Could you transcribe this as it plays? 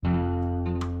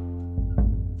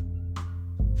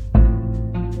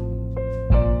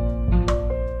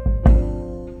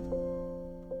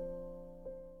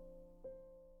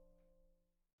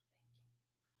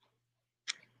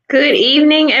Good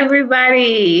evening,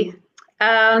 everybody.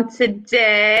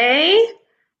 Today,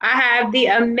 I have the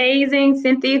amazing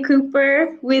Cynthia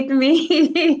Cooper with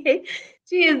me.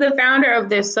 She is the founder of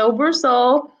the Sober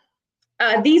Soul,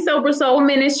 the Sober Soul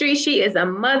Ministry. She is a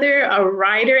mother, a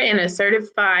writer, and a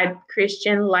certified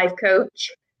Christian life coach.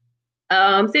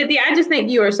 Cynthia, I just think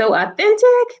you are so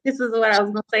authentic. This is what I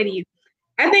was going to say to you.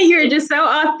 I think you're just so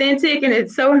authentic, and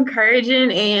it's so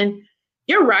encouraging, and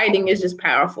your writing is just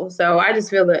powerful. So I just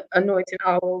feel the anointing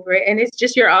all over it. And it's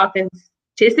just your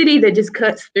authenticity that just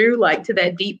cuts through like to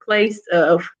that deep place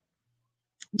of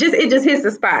it just hits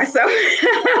the spot. So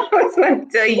I was going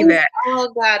to tell you that. Oh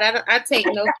God, I take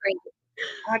no credit.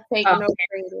 I take no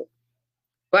credit.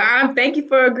 Well, thank you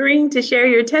for agreeing to share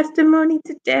your testimony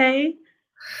today.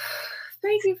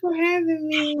 Thank you for having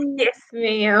me. Yes,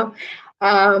 ma'am.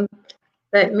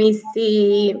 Let me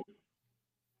see.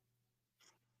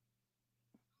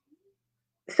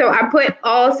 So I put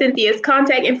all Cynthia's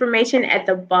contact information at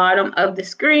the bottom of the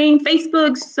screen.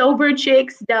 Facebook,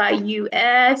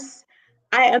 soberchicks.us.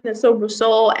 I am the Sober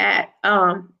Soul at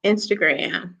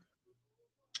Instagram.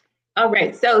 All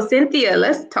right, so Cynthia,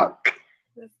 let's talk.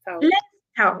 Let's talk.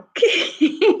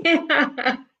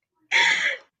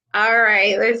 All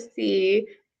right, let's see.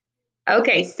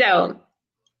 Okay, so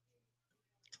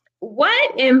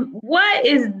what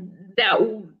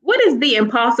is the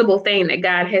impossible thing that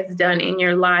God has done in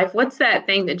your life? What's that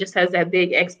thing that just has that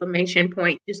big exclamation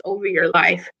point just over your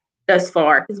life thus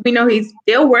far? Because we know he's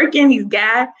still working,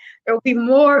 there will be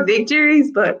more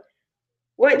victories, but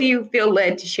what do you feel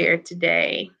led to share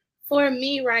today? For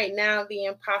me right now, the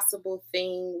impossible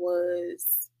thing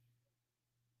was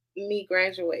me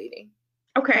graduating.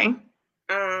 Okay.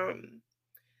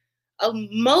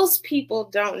 Most people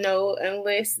don't know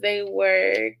unless they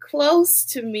were close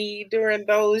to me during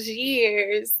those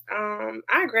years.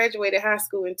 I graduated high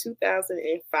school in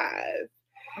 2005.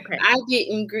 Okay. I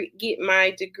didn't get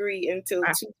my degree until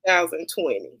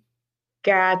 2020.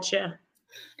 Gotcha.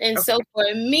 And so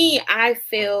for me, I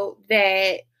felt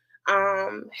that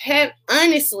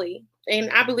honestly,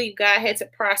 and I believe God had to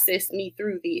process me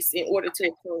through this in order to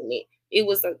attain it. It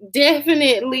was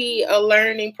definitely a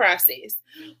learning process.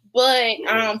 But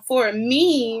for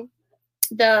me,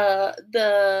 the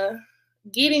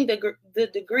getting the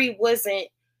degree wasn't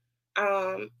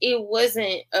it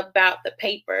wasn't about the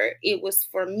paper. It was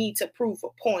for me to prove a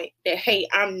point that, hey,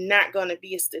 I'm not going to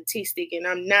be a statistic and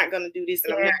I'm not going to do this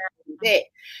and I'm not going to do that.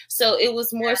 So it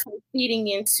was more so feeding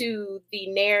into the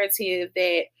narrative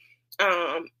that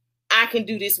I can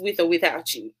do this with or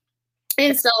without you.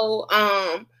 And so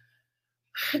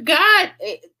God,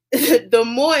 the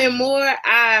more and more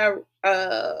I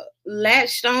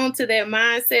latched on to that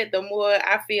mindset, the more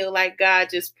I feel like God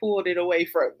just pulled it away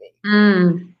from me.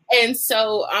 And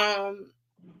so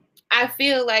I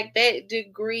feel like that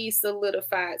degree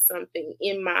solidified something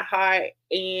in my heart,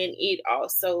 and it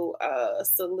also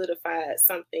solidified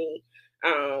something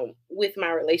with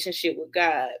my relationship with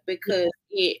God, because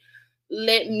it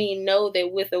let me know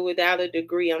that with or without a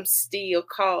degree, I'm still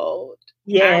called.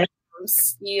 Yeah. I'm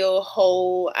still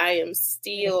whole. I am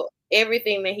still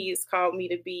everything that He has called me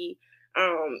to be.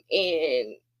 And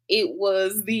it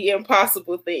was the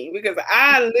impossible thing, because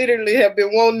I literally have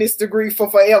been wanting this degree for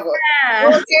forever.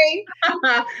 Yeah. Okay.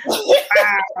 Wow.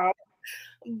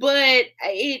 But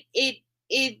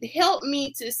it helped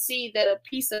me to see that a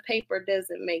piece of paper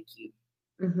doesn't make you.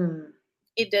 Mm-hmm.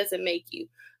 It doesn't make you.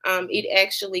 It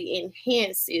actually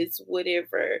enhances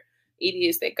whatever it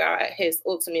is that God has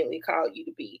ultimately called you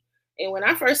to be. And when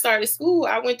I first started school,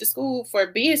 I went to school for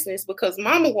business because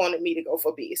Mama wanted me to go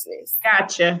for business.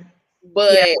 Gotcha.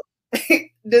 But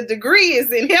the degree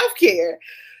is in healthcare.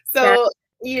 So,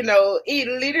 it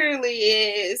literally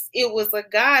it was a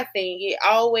God thing. It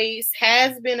always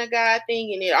has been a God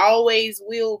thing, and it always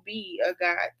will be a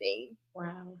God thing.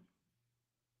 Wow.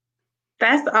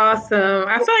 That's awesome.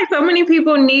 I feel like so many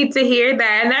people need to hear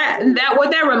that. And that what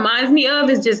that reminds me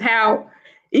of is just how,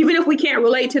 even if we can't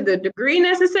relate to the degree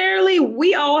necessarily,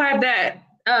 we all have that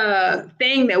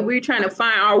thing that we're trying to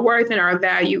find our worth and our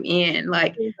value in.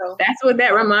 Like, that's what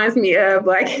that reminds me of.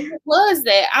 Like, it was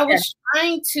that I was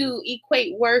trying to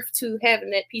equate worth to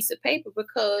having that piece of paper,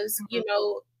 because in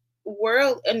the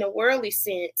worldly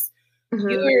sense,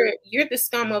 you're the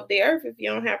scum of the earth if you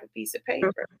don't have a piece of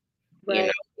paper.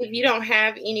 Right. If you don't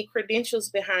have any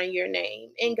credentials behind your name.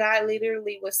 And God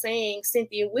literally was saying,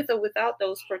 Cynthia, with or without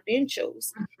those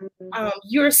credentials,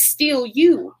 you're still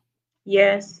you.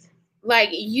 Yes. Like,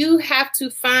 you have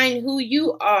to find who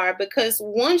you are, because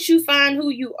once you find who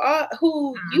you are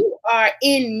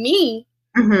in me,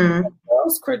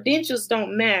 those credentials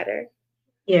don't matter.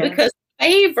 Yeah. Because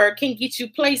favor can get you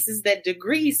places that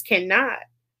degrees cannot.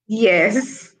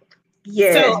 Yes.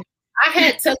 Yes. So I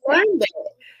had to learn that.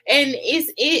 And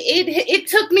it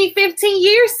took me 15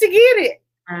 years to get it.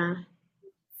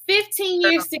 15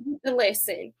 years to get the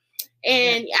lesson.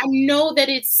 And I know that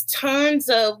it's tons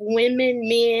of women,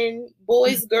 men,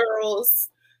 boys, girls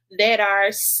that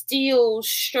are still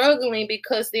struggling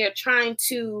because they're trying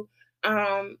to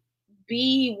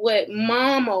be what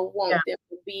mama wants them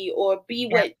to be, or be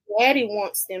what daddy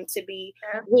wants them to be,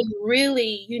 when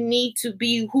really you need to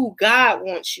be who God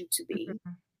wants you to be.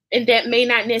 And that may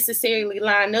not necessarily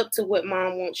line up to what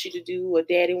mom wants you to do or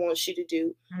daddy wants you to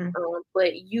do.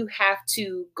 But you have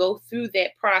to go through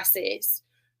that process.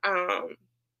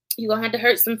 You're going to have to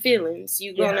hurt some feelings.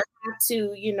 You're going to have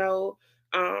to,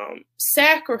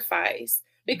 sacrifice.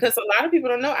 Because a lot of people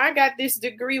don't know, I got this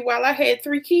degree while I had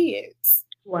 3 kids.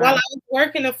 Wow. While I was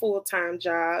working a full-time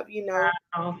job, while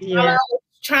I was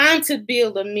trying to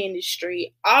build a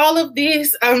ministry. All of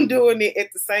this, I'm doing it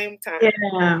at the same time.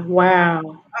 Yeah,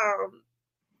 wow.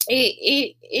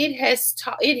 It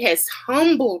has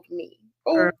humbled me.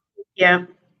 Oh, yeah.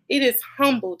 It has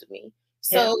humbled me.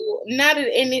 So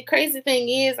and the crazy thing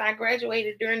is, I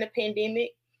graduated during the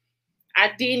pandemic.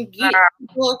 I didn't get to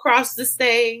go across the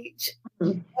stage,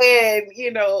 and I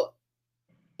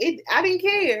didn't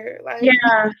care.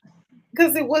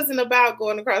 Because it wasn't about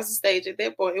going across the stage at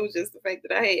that point. It was just the fact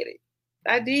that I had it.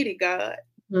 I did it, God.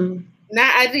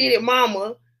 Now I did it,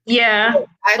 Mama. Yeah.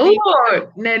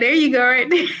 Lord. Now there you go, right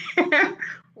there.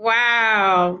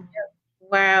 Wow.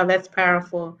 Wow, that's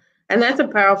powerful. And that's a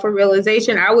powerful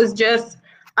realization. I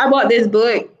bought this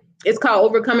book. It's called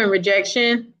Overcoming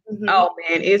Rejection. Oh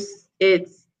man, it's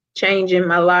changing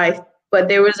my life. But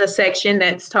there was a section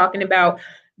that's talking about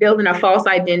building a false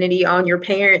identity on your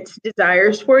parents'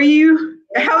 desires for you.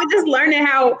 I was just learning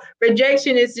how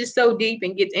rejection is just so deep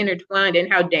and gets intertwined,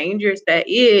 and how dangerous that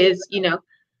is,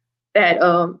 that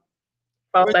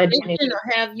false identity.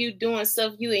 Have you doing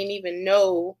stuff you ain't even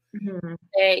know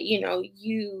that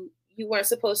you weren't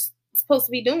supposed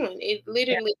to be doing. It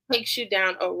literally takes you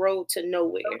down a road to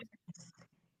nowhere.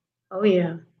 Oh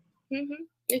yeah.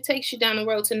 It takes you down the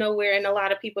road to nowhere, and a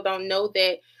lot of people don't know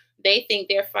that. They think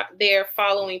they're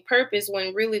following purpose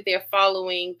when really they're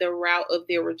following the route of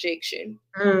their rejection.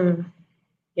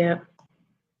 Yeah.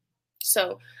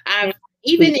 So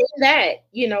even in that,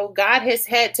 God has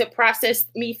had to process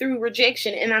me through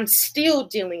rejection, and I'm still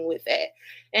dealing with that.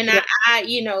 And I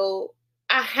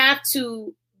have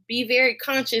to be very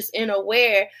conscious and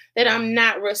aware that I'm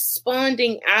not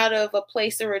responding out of a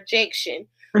place of rejection.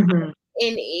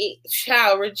 And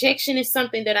rejection is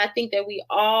something that I think that we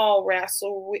all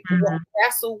wrestle with,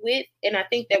 and I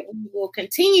think that we will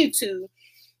continue to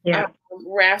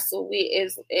wrestle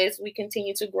with as we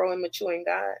continue to grow and mature in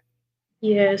God.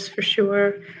 Yes, for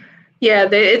sure. Yeah,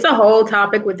 it's a whole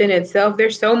topic within itself.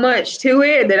 There's so much to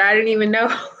it that I didn't even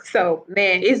know. So,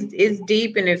 man, it's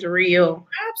deep and it's real.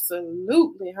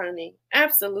 Absolutely, honey.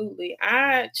 Absolutely.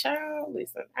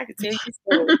 Listen, I can tell you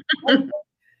stories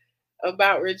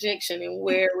about rejection and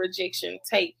where rejection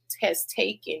has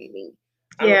taken me.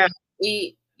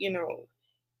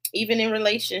 Even in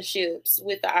relationships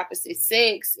with the opposite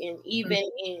sex, and even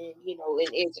in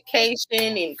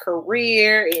education and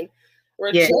career, and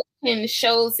rejection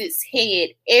shows its head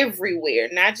everywhere,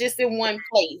 not just in one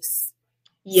place.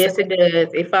 Yes, it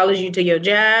does. It follows you to your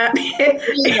job.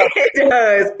 It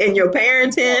does. In your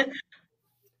parenting.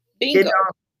 Bingo.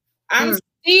 I'm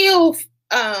still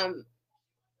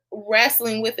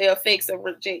wrestling with the effects of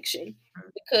rejection,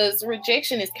 because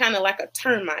rejection is kind of like a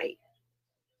termite.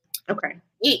 Okay.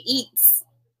 It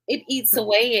eats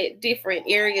away at different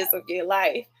areas of your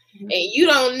life, and you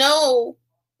don't know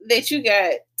that you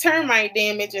got termite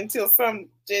damage until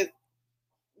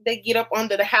they get up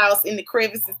under the house in the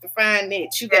crevices to find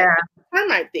that you got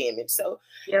termite damage. So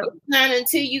it's not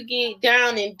until you get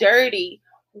down and dirty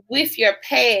with your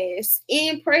past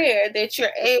in prayer that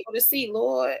you're able to see,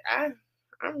 Lord, I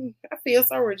feel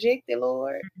so rejected,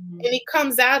 Lord. And it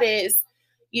comes out as,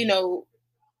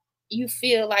 you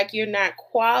feel like you're not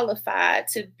qualified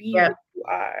to be what you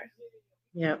are.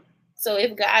 Yeah. So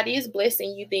if God is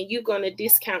blessing you, then you're going to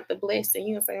discount the blessing.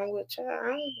 You're saying, well,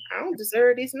 child, I don't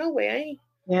deserve this. No way. I ain't.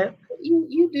 Yeah.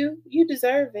 You do. You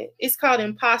deserve it. It's called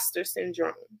imposter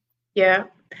syndrome. Yeah.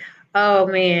 Oh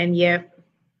man. Yeah.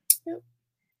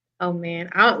 Oh man.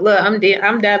 I'm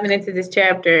diving into this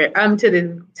chapter. I'm to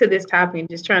this topic,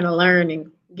 just trying to learn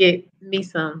and get me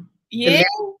some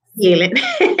healing.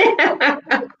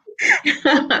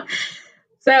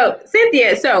 So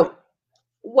Cynthia,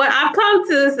 what I've come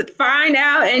to find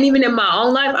out, and even in my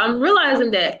own life, I'm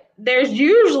realizing that there's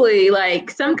usually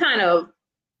like some kind of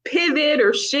pivot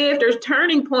or shift or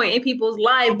turning point in people's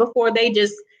life before they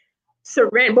just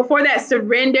surrender, before that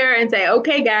surrender and say,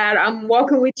 okay, God, I'm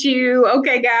walking with you.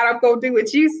 Okay, God, I'm going to do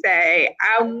what you say.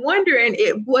 I'm wondering,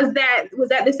 was that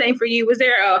the same for you? Was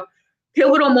there a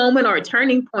pivotal moment or a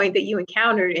turning point that you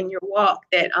encountered in your walk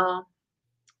that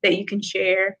you can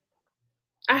share?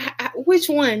 Which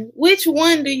one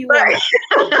do you want?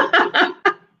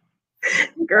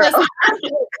 Girl.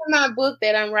 In my book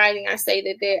that I'm writing, I say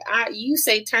that you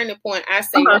say turning point, I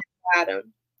say rock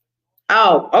bottom.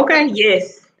 Oh, okay.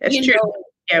 Yes, that's true.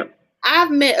 Yep.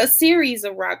 I've met a series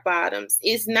of rock bottoms.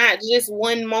 It's not just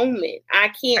one moment. I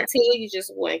can't tell you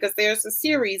just one, because there's a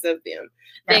series of them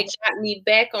that got me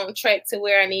back on track to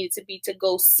where I needed to be to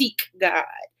go seek God.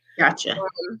 Gotcha.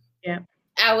 Yeah.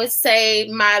 I would say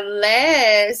my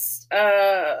last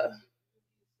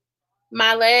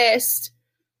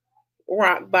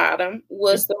rock bottom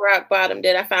was the rock bottom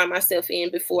that I found myself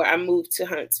in before I moved to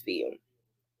Huntsville.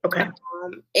 Okay.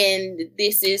 And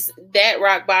that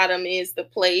rock bottom is the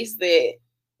place that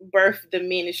birthed the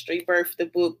ministry, birthed the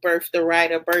book, birthed the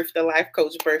writer, birthed the life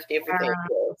coach, birthed everything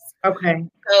else. Okay.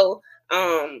 So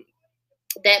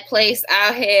that place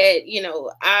I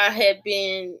had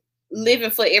been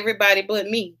living for everybody but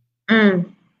me. And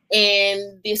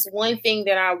this one thing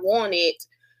that I wanted,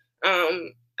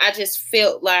 I just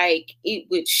felt like it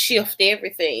would shift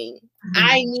everything.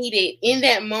 I needed, in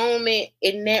that moment,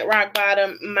 in that rock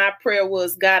bottom, my prayer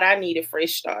was, God, I need a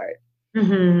fresh start.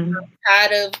 I'm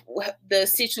tired of the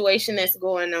situation that's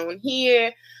going on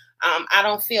here. I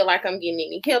don't feel like I'm getting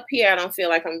any help here. I don't feel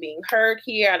like I'm being heard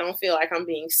here. I don't feel like I'm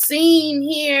being seen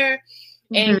here.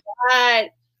 And God,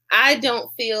 I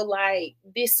don't feel like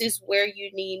this is where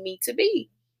you need me to be.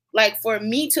 Like, for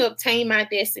me to obtain my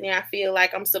destiny, I feel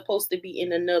like I'm supposed to be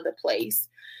in another place.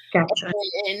 Gotcha.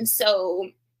 And so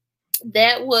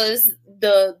that was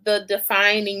the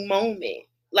defining moment.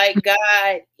 Like,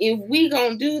 God, if we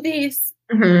gonna do this,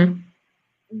 then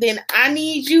I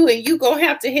need you, and you gonna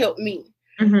have to help me.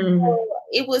 So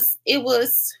it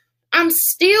was. I'm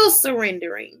still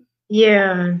surrendering.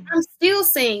 Yeah. I'm still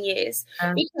saying yes,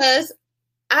 because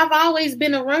I've always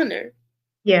been a runner.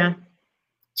 Yeah.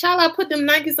 Child, I put them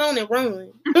Nikes on and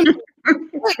run.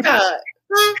 Oh God,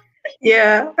 huh?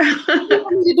 Yeah. He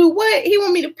want me to do what? He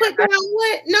want me to put down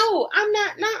what? No, I'm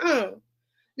not. Nuh-uh.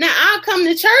 Now I'll come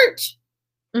to church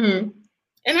and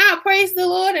I'll praise the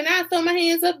Lord and I'll throw my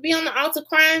hands up, be on the altar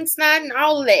crying, snotting,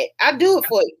 all of that. I'll do it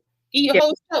for you. Give you a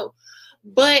whole show.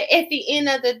 But at the end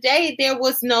of the day, there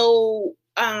was no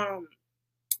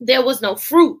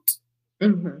fruit.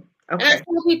 Okay. And I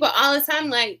tell people all the time,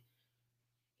 like,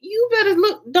 you better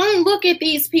don't look at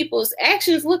these people's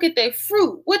actions, look at their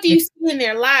fruit. What do you see in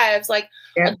their lives? Like,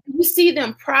 do you see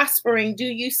them prospering? Do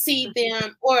you see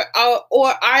them, or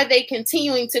are they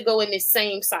continuing to go in this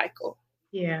same cycle?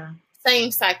 Yeah.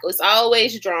 Same cycle. It's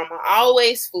always drama,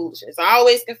 always foolishness,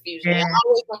 always confusion.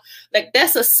 Always, like,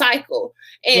 that's a cycle.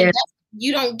 And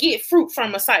you don't get fruit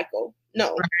from a cycle.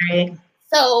 No. Right.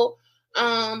 So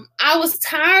I was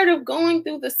tired of going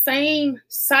through the same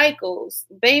cycles.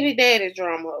 Baby daddy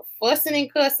drama, fussing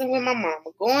and cussing with my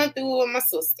mama, going through with my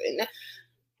sister.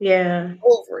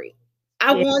 Over it.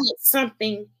 I wanted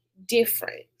something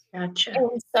different. Gotcha.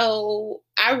 And so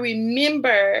I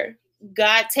remember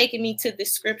God taking me to the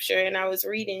scripture, and I was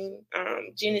reading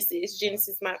Genesis.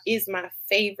 Genesis is my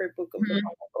favorite book of the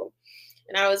Bible.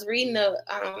 And I was reading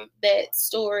that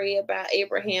story about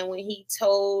Abraham when he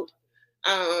told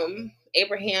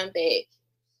Abraham that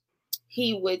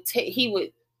he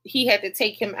had to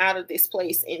take him out of this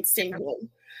place and send him.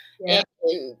 And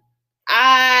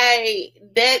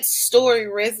that story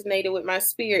resonated with my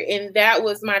spirit, and that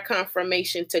was my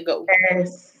confirmation to go.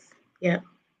 Yes. Yeah.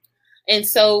 And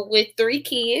so, with 3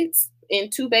 kids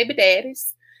and 2 baby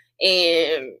daddies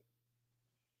and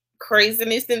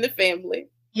craziness in the family,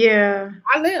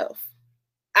 I left.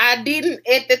 I didn't,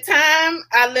 at the time,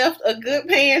 I left a good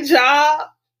paying job.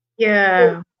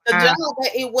 Yeah. A job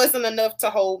that it wasn't enough to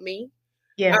hold me.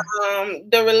 Yeah.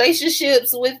 The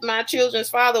relationships with my children's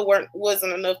father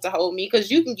wasn't enough to hold me,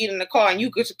 because you can get in the car and you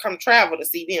could come travel to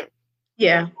see them.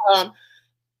 Yeah.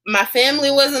 My family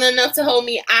wasn't enough to hold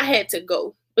me. I had to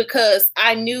go, because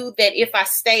I knew that if I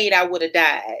stayed, I would have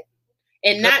died.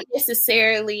 And not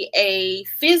necessarily a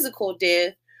physical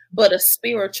death, but a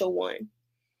spiritual one.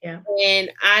 Yeah.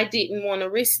 And I didn't want to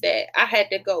risk that. I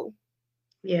had to go.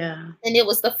 Yeah. And it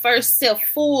was the first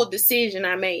full decision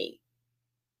I made.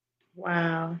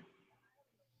 Wow.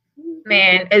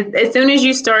 Man, as soon as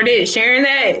you started sharing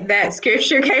that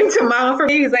scripture came to mind for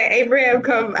me. He's like, Abraham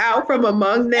come out from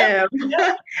among them,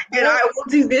 Yep, and yep. I will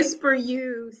do this for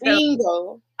you. So,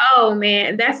 Bingo. oh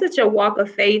man, that's such a walk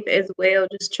of faith as well.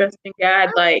 Just trusting God,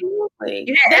 like Absolutely.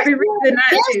 you had every reason not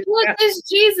That's to. what this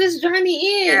Jesus journey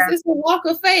is. Yeah. It's a walk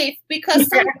of faith, because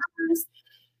sometimes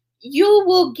you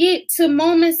will get to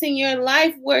moments in your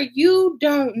life where you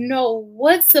don't know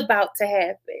what's about to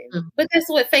happen. Mhm. But that's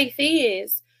what faith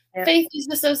is. Yeah. Faith is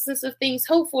the substance of things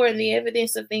hoped for and the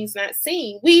evidence of things not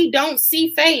seen. We don't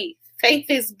see faith. Faith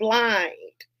is blind.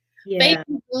 Faith Yeah.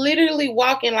 is literally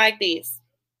walking like this.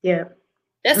 Yeah.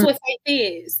 That's what faith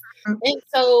is. Mhm. And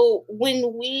so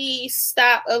when we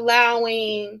stop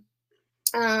allowing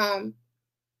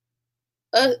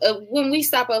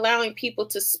people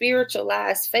to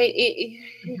spiritualize faith,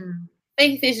 Mhm.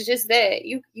 faith is just that.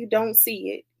 You don't see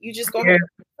it. You just gonna Yeah. have to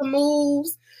make the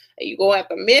moves, and you're gonna have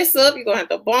to mess up, you're gonna have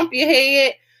to bump your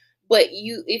head. But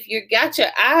if you got your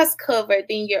eyes covered,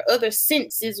 then your other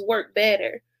senses work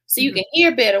better. So you Mhm. can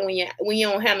hear better when you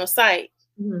don't have no sight.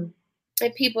 Mhm.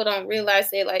 And people don't realize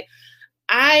that, like,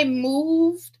 I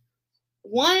moved.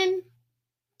 One,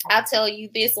 I'll tell you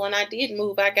this, when I did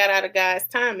move, I got out of God's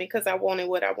timing because I wanted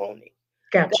what I wanted.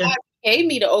 Gotcha. God gave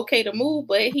me the okay to move,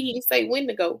 but he didn't say when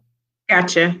to go.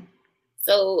 Gotcha.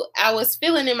 So I was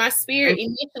feeling in my spirit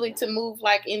initially to move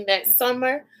like in that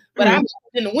summer, but I moved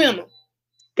in the winter.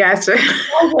 Gotcha.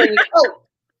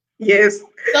 Yes.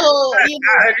 So I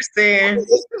understand.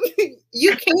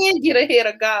 you can get ahead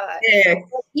of God. Yeah.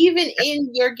 Even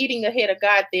in your getting ahead of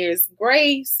God, there's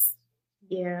grace.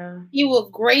 Yeah. He will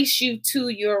grace you to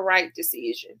your right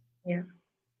decision. Yeah.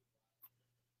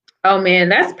 Oh man,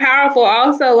 that's powerful.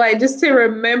 Also, like just to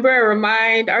remember and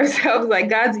remind ourselves, like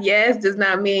God's yes does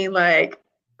not mean like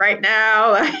right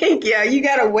now. Like, yeah, you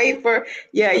gotta wait for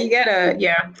you gotta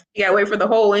wait for the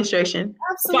whole instruction.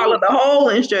 Absolutely. Follow the whole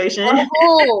instruction.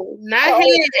 Oh, not half.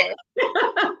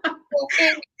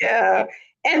 Okay. Yeah.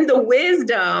 And the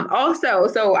wisdom also.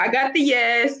 So I got the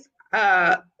yes.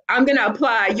 I'm gonna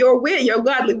apply your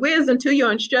godly wisdom to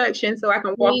your instruction so I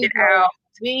can walk it out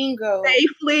Bingo.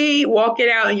 safely, walk it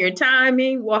out in your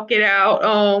timing, walk it out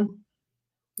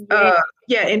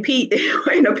in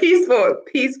peaceful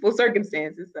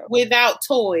circumstances. So without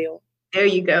toil. there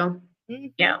you go. Mm-hmm.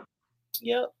 Yeah.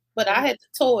 Yep. But I had to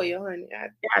toil, honey.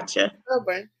 Gotcha.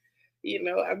 Stubborn.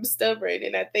 I'm stubborn,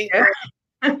 and I think Yeah.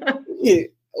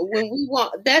 when we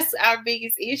want, that's our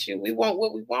biggest issue. We want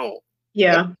what we want.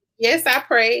 Yeah. And yes, I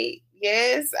prayed.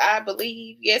 Yes, I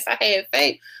believe. Yes, I had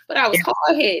faith, but I was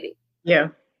hard-headed. Yeah.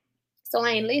 So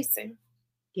I ain't listen.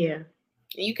 Yeah. And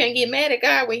you can't get mad at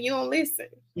God when you don't listen.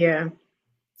 Yeah.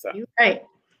 So you're right.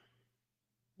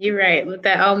 You're right with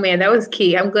that. Oh man, that was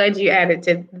key. I'm glad you added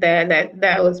to that.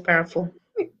 That was powerful.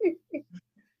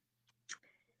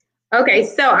 Okay,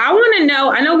 so I want to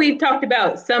know. I know we've talked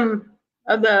about some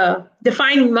of the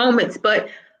defining moments, but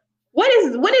what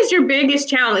is your biggest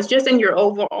challenge just in your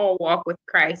overall walk with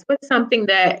Christ? What's something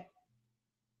that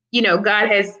God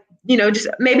has just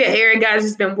maybe an area God has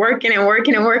just been working and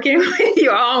working and working with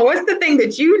you on? What's the thing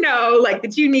that like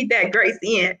that you need that grace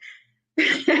in?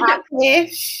 My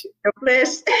flesh. The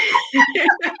flesh.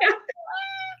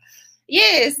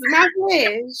 Yes, my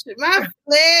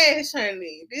flesh,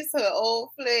 honey. This her old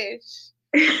flesh.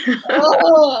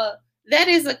 Oh, that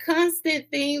is a constant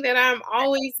thing that I'm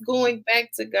always going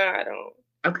back to God on.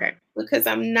 Okay. Because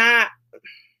I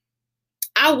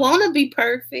want to be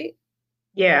perfect.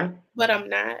 Yeah. But I'm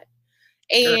not.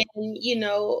 And,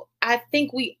 I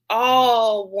think we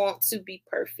all want to be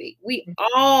perfect. We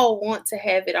all want to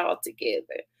have it all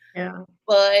together. Yeah.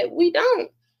 But we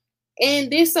don't.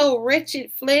 And this old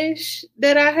wretched flesh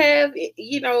that I have, it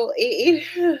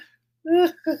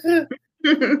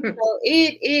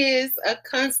is a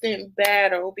constant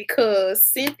battle because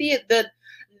Cynthia,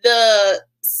 the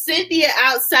Cynthia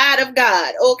outside of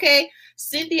God, okay?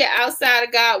 Cynthia outside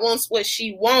of God wants what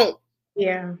she wants.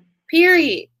 Yeah.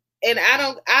 Period. And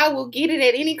I will get it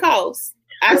at any cost.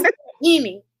 I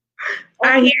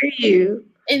hear you.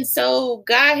 And so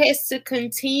God has to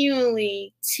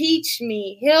continually teach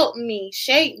me, help me,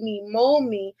 shape me, mold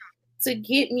me to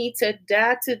get me to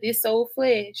die to this old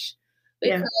flesh.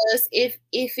 Because if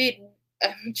it,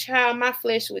 child, my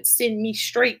flesh would send me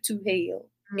straight to hell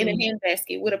in a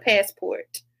handbasket with a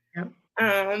passport. Yeah.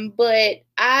 But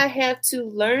I have to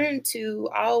learn to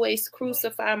always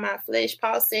crucify my flesh.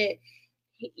 Paul said,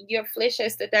 your flesh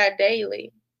has to die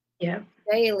daily. Yeah.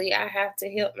 Daily, I have to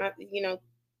help my,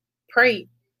 pray.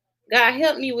 God,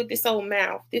 help me with this old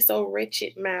mouth, this old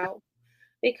wretched mouth.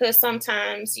 Because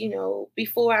sometimes,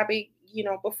 before I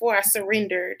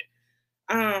surrendered,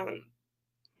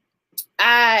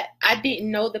 I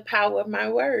didn't know the power of my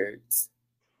words.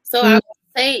 So I would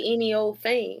say any old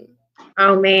thing.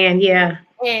 Oh man, yeah.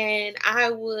 And I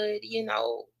would,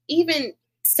 even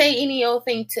say any old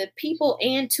thing to people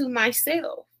and to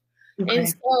myself. Okay. And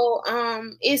so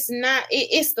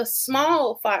it's the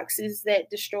small foxes that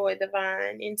destroy the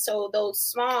vine. And so those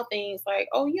small things like,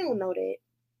 oh, you don't know that.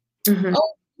 Mm-hmm.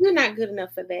 Oh, you're not good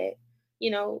enough for that.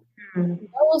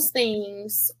 Those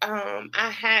things,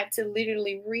 I had to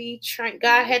literally retrain.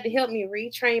 God had to help me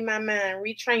retrain my mind,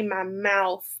 retrain my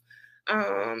mouth.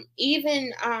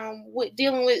 Even with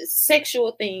dealing with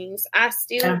sexual things, I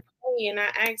still pray and I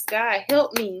ask God,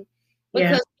 help me,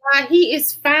 because God, He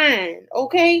is fine.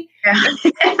 Okay.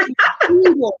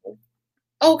 Single.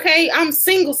 Okay, I'm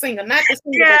single, not the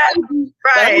single. Yeah,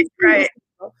 right.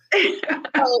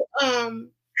 So,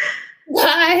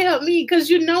 God help me,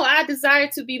 because I desire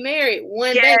to be married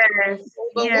one day.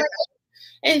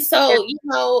 And so,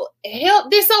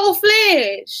 help this old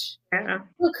flesh. Yeah.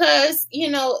 Because,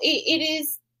 it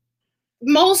is,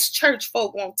 most church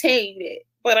folk won't tell you that,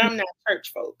 but I'm not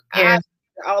church folk. Yeah. I'm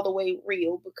all the way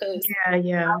real, because I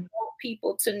want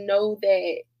people to know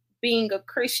that being a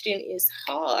Christian is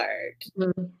hard.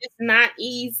 Mm-hmm. It's not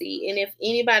easy. And if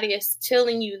anybody is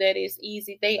telling you that it's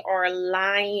easy, they are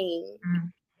lying. Mm-hmm.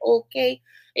 Okay?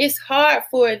 It's hard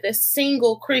for the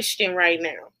single Christian right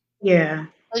now. Yeah.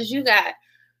 Because you got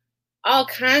all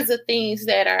kinds of things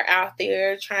that are out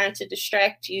there trying to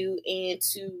distract you and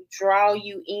to draw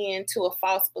you into a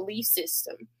false belief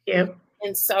system. Yep.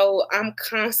 And so I'm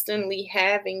constantly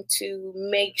having to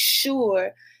make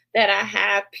sure that I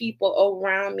have people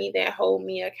around me that hold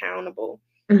me accountable.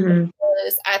 Mm-hmm.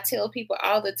 Because I tell people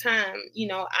all the time,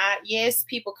 yes,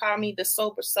 people call me the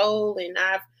sober soul, and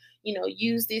I've,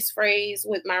 used this phrase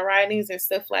with my writings and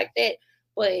stuff like that.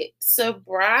 But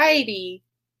sobriety,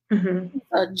 mm-hmm.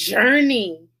 a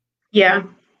journey. Yeah.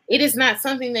 It is not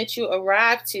something that you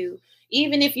arrive to.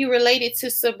 Even if you relate it to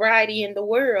sobriety in the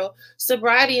world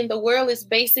is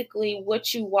basically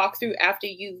what you walk through after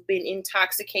you've been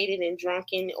intoxicated and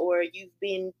drunken, or you've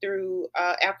been through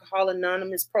Alcohol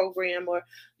Anonymous program, or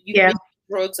you've been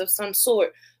drugs of some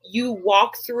sort. You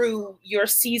walk through your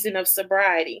season of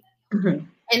sobriety. Mm-hmm.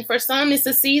 And for some, it's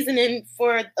a season, and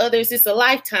for others, it's a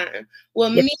lifetime. Well,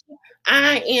 me,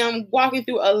 I am walking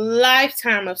through a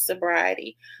lifetime of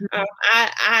sobriety.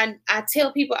 I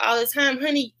tell people all the time,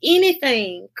 honey,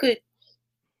 anything could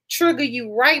trigger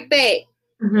you right back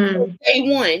to day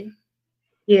one.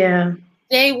 Yeah.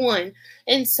 Day one.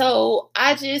 And so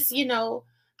I just,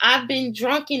 I've been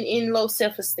drunken in low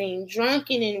self-esteem,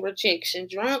 drunken in rejection,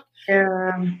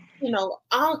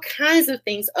 all kinds of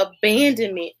things,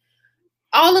 abandonment,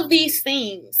 all of these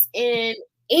things. And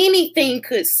anything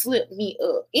could slip me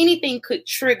up. Anything could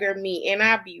trigger me, and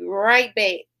I'll be right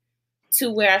back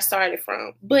to where I started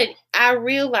from. But I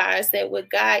realized that with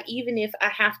God, even if I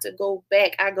have to go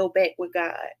back, I go back with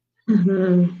God.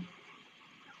 Mm-hmm.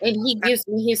 And He gives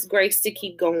me His grace to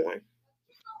keep going.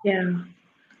 Yeah.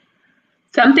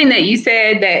 Something that you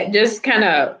said that just kind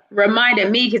of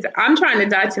reminded me, because I'm trying to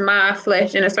die to my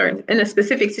flesh in a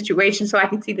specific situation so I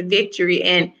can see the victory.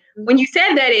 And when you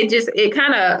said that, it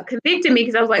kind of convicted me,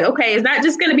 because I was like, okay, it's not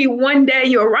just going to be one day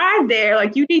you arrive there.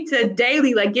 Like, you need to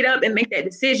daily, get up and make that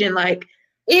decision. Like,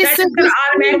 that's just going to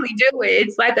automatically do it.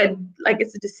 It's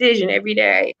it's a decision every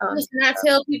day. Listen, I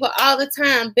tell people all the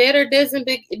time, better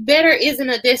isn't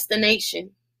a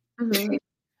destination. Mm-hmm.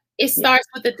 It starts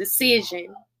with a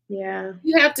decision. Yeah.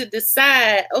 You have to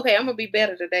decide, okay, I'm going to be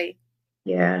better today.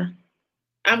 Yeah.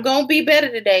 I'm going to be better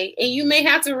today. And you may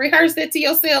have to rehearse that to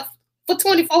yourself for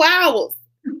 24 hours.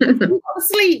 You go to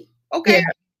sleep. Okay.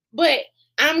 Yeah. But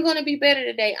I'm going to be better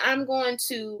today. I'm going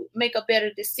to make a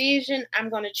better decision. I'm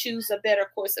going to choose a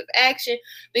better course of action,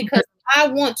 because I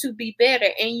want to be better.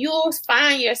 And you'll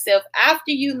find yourself,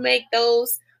 after you make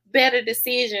those better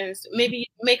decisions, maybe you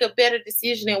make a better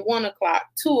decision at 1 o'clock,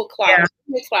 2 o'clock,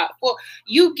 3 o'clock, 4.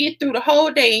 You get through the whole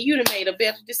day and you'd have made a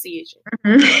better decision.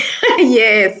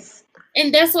 Yes.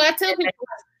 And that's why I tell people,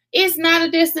 it's not a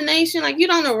destination. Like, you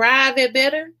don't arrive at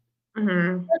better.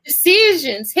 Mm-hmm.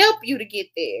 Decisions help you to get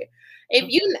there. If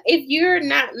you're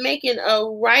not making a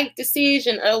right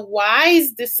decision, a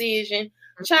wise decision,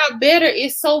 child, better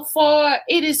is so far.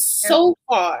 It is so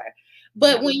far.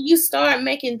 But when you start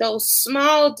making those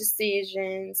small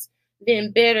decisions,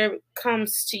 then better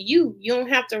comes to you. You don't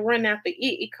have to run after it.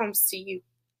 It comes to you.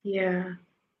 Yeah.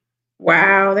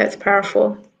 Wow, that's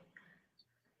powerful.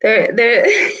 There's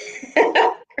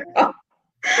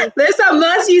something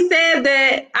else you said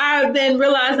that I've been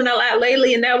realizing a lot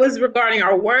lately, and that was regarding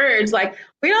our words. Like,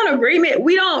 we don't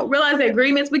realize the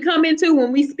agreements we come into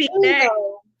when we speak back.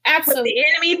 Absolutely. What the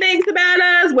enemy thinks about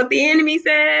us, what the enemy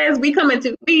says. We come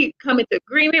into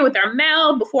agreement with our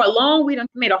mouth. Before long, we done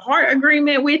made a heart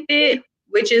agreement with it,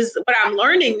 which is what I'm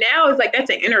learning now is like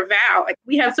that's an inner vow. Like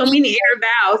we have so many inner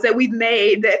vows that we've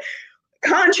made, that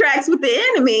contracts with the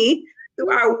enemy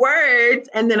through our words,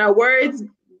 and then our words,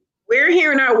 we're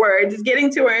hearing our words, it's getting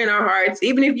to her in our hearts.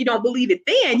 Even if you don't believe it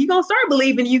then, you're gonna start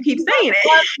believing, you keep saying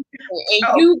it.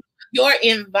 And your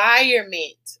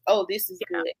environment, this is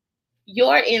good.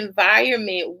 Your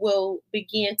environment will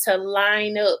begin to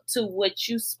line up to what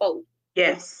you spoke.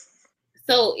 Yes.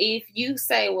 So if you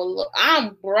say, well, look,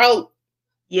 I'm broke.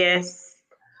 Yes.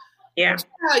 Yeah.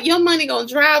 Your money gonna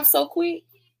drive so quick.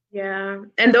 Yeah.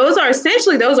 And those are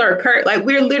like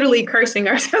we're literally cursing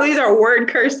ourselves. These are word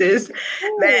curses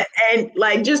and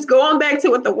like just going back to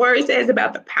what the word says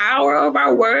about the power of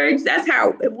our words. That's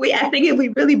how I think if we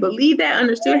really believe that,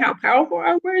 understood how powerful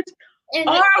our words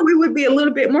are, we would be a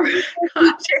little bit more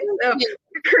conscious of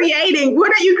creating. What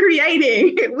are you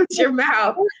creating with your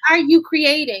mouth? What are you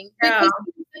creating? Yeah. Because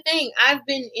the thing, I've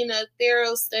been in a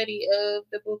thorough study of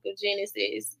the book of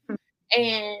Genesis,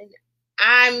 and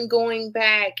I'm going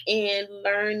back and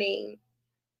learning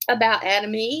about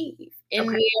Adam and Eve and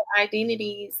their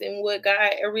identities and what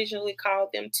God originally called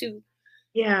them to.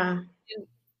 Yeah.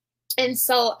 And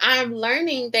so I'm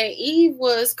learning that Eve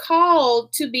was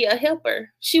called to be a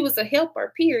helper. She was a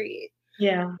helper, period.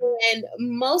 Yeah. And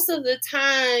most of the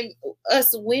time,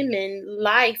 us women,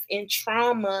 life and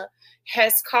trauma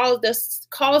has caused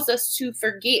us to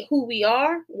forget who we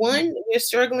are. One, we're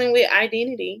struggling with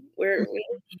identity. We're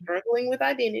struggling with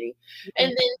identity. And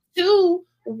then two,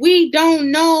 we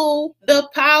don't know the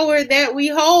power that we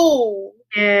hold.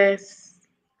 Yes.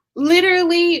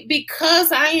 Literally,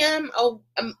 because I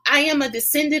am a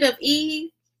descendant of Eve.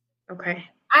 Okay.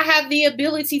 I have the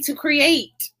ability to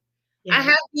create. Yeah. I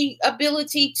have the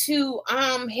ability to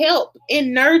help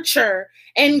and nurture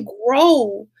and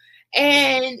grow.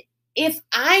 And if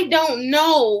I don't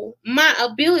know my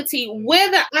ability,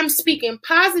 whether I'm speaking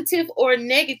positive or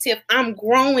negative, I'm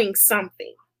growing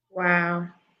something. Wow.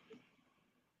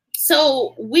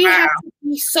 So we have to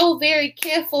be so very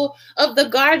careful of the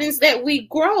gardens that we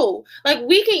grow. Like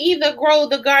we can either grow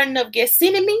the garden of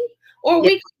Gethsemane or we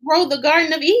can grow the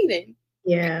garden of Eden.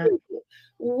 Yeah.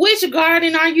 Which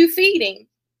garden are you feeding?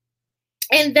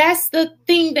 And that's the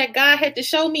thing that God had to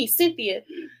show me, Cynthia.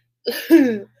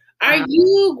 Are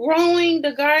you growing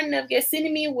the garden of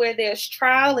Gethsemane where there's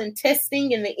trial and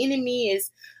testing and the enemy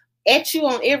is at you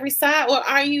on every side? Or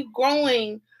are you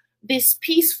growing this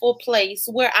peaceful place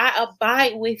where I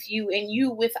abide with you and you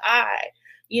with I?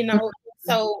 You know,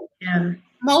 so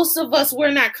most of us, we're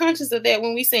not conscious of that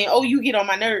when we say, oh, you get on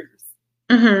my nerves.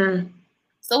 Mm-hmm.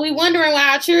 So we wondering why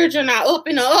our children are up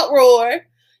in an uproar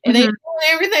and they doing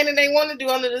everything that they want to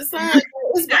do under the sun.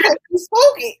 It's because you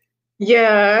spoke it.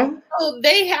 Yeah. So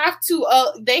they have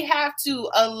to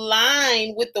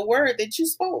align with the word that you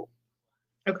spoke.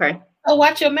 Okay. So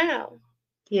watch your mouth.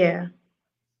 Yeah.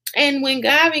 And when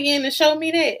God began to show me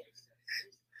that,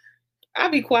 I'll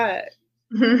be quiet.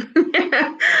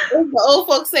 The old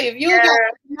folks say, if you don't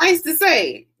got nice to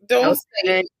say, don't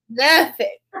say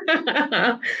nothing.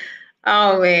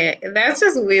 Oh man, that's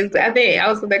just wisdom. I think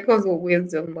also that comes with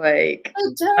wisdom, like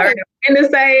when to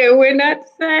say and when not to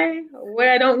say, what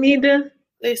I don't need to,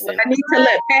 what I need to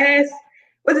let pass.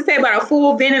 What's it say about a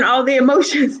fool venting all the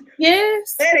emotions?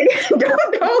 Yes.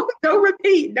 Don't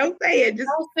repeat. Don't say it.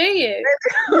 Just don't say it.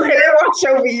 Let it wash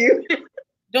over you.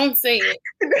 Don't say it.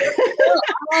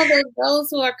 All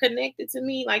those who are connected to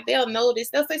me, like they'll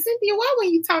notice. They'll say, Cynthia, why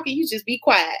when you talking, you just be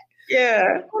quiet?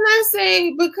 Yeah. When I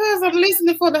say, because I'm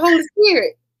listening for the Holy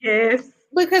Spirit. Yes.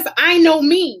 Because I know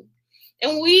me.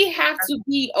 And we have to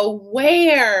be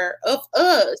aware of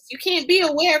us. You can't be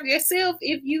aware of yourself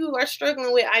if you are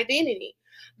struggling with identity.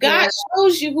 God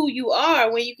shows you who you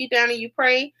are when you get down and you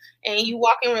pray and you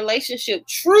walk in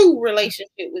true relationship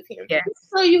with him. Yes.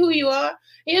 He'll show you who you are.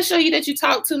 He'll show you that you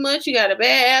talk too much. You got a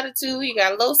bad attitude. You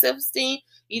got low self-esteem.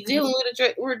 You're dealing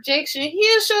with rejection.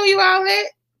 He'll show you all that.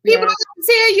 People don't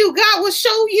tell you. God will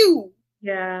show you.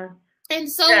 Yeah.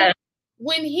 And so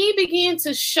when he began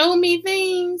to show me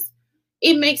things,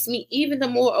 it makes me even the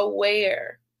more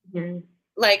aware. Mm-hmm.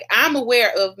 Like I'm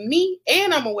aware of me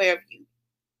and I'm aware of you.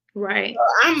 Right.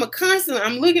 So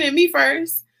I'm looking at me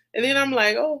first. And then I'm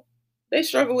like, oh, they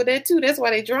struggle with that too. That's why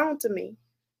they're drawn to me.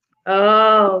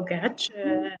 Oh,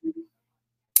 gotcha.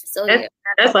 So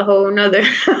that's a whole nother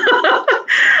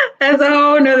that's a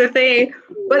whole nother thing.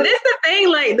 But this the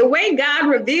thing, like the way God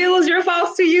reveals your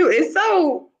faults to you is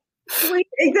so Sweet,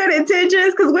 good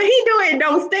intentions, because when he do it,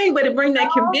 don't sting, but it bring that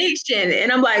conviction.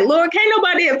 And I'm like, Lord, can't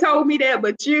nobody have told me that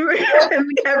but you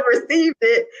have received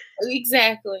it.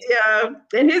 Exactly. Yeah.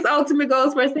 And his ultimate goal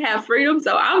is for us to have freedom.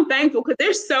 So I'm thankful because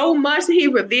there's so much that he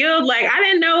revealed. Like, I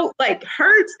didn't know, like,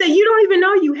 hurts that you don't even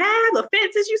know you have,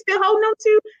 offenses you still holding on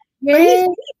to. Yeah. But he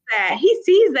sees that. He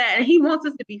sees that, and he wants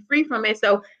us to be free from it.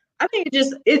 So I think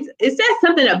it says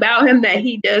something about him that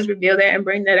he does reveal that and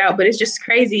bring that out. But it's just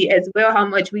crazy as well how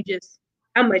much gets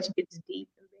deep.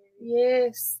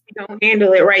 Yes. We don't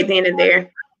handle it right then and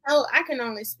there. Oh, I can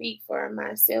only speak for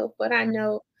myself, but I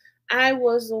know I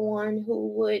was the one who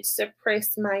would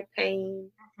suppress my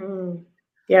pain. Mm-hmm.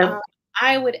 Yeah.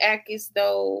 I would act as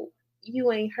though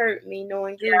you ain't hurt me,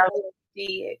 knowing good what you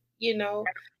did, you know?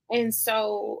 And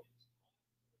so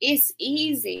it's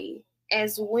easy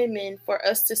as women for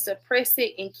us to suppress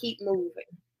it and keep moving.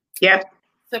 Yeah.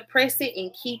 Suppress it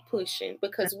and keep pushing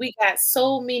because we got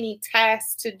so many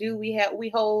tasks to do.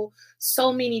 We hold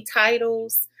so many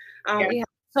titles. We have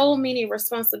so many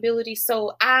responsibilities.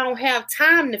 So I don't have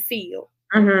time to feel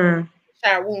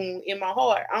that wound in my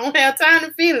heart. I don't have time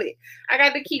to feel it. I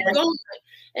got to keep going.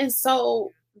 And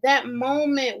so that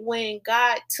moment when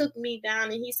God took me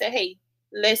down and he said, hey,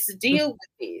 let's deal with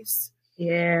this.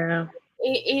 Yeah.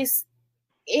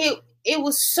 It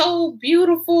was so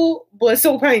beautiful, but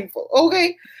so painful.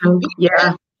 Okay.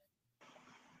 Yeah.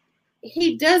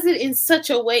 He does it in such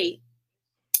a way.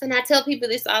 And I tell people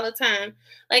this all the time.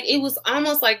 Like, it was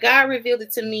almost like God revealed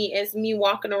it to me as me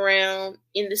walking around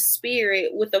in the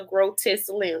spirit with a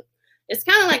grotesque limp. It's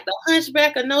kind of like the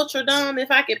Hunchback of Notre Dame, if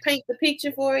I could paint the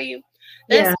picture for you.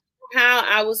 That's how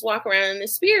I was walking around in the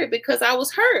spirit because I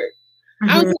was hurt.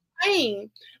 I was in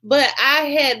pain. But I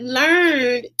had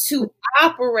learned to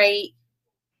operate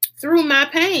through my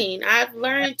pain. I've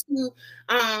learned to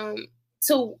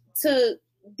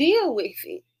deal with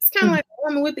it. It's kind of like a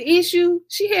woman with the issue.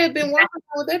 She had been walking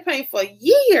with that pain for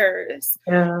years.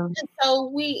 Yeah. And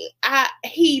so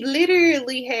he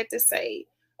literally had to say,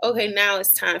 okay, now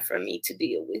it's time for me to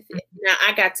deal with it. Now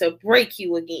I got to break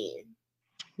you again.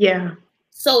 Yeah.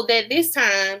 So that this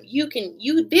time you're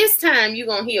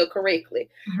gonna heal correctly.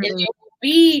 And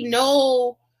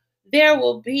there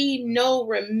will be no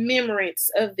remembrance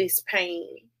of this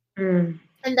pain. And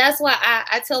that's why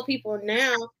I tell people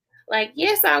now, like,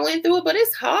 yes, I went through it, but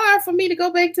it's hard for me to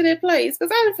go back to that place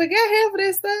because I didn't forget half of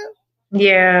that stuff.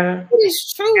 Yeah. It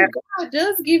is true. Yeah. God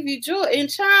does give you joy. And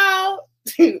child,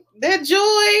 that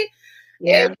joy,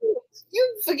 you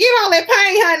forget all that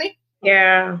pain, honey.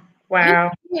 Yeah. Wow.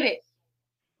 You forget it.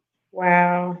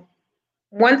 Wow.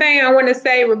 One thing I want to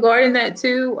say regarding that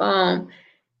too,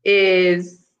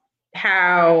 is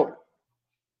so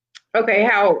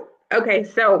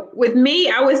with me,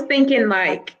 I was thinking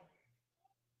like,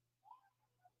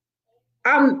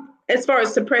 as far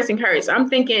as suppressing hurts, I'm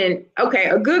thinking, okay,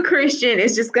 a good Christian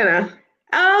is just gonna,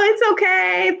 oh, it's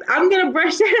okay, I'm gonna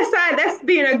brush that aside. That's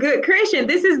being a good Christian.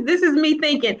 This is me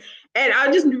thinking, and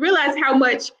I just realized how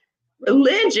much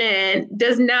religion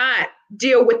does not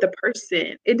deal with the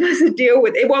person. It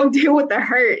won't deal with the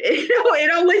hurt. It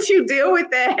don't let you deal with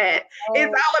that.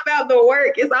 It's all about the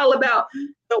work. It's all about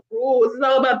the rules. It's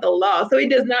all about the law. So it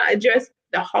does not address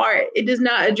the heart. It does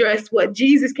not address what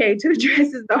Jesus came to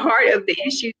address, is the heart of the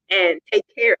issue and take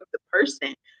care of the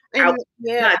person. Not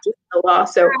just the law.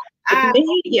 So I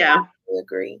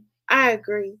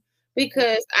agree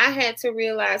because I had to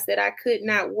realize that I could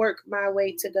not work my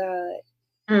way to God.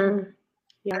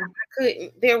 I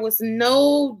couldn't. There was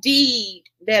no deed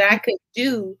that I could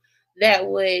do that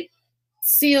would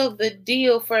seal the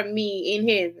deal for me in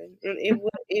heaven. It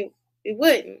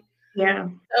wouldn't. Yeah.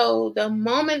 So the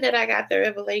moment that I got the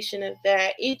revelation of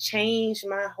that, it changed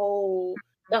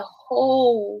the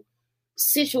whole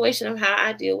situation of how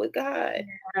I deal with God,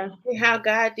 and how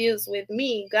God deals with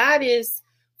me.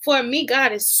 For me,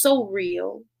 God is so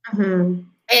real.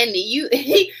 And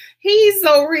he's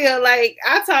so real. Like,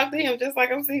 I talk to him just like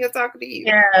I'm sitting here talking to you.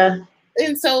 Yeah.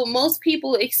 And so most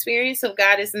people's experience of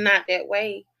God is not that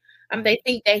way. They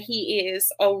think that he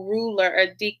is a ruler,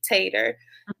 a dictator.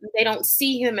 They don't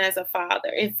see him as a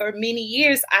father. And for many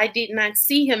years, I did not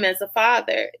see him as a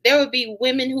father. There would be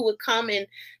women who would come and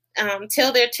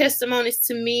tell their testimonies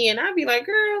to me, and I'd be like,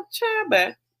 girl, try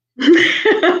bye.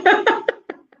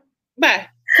 Bye.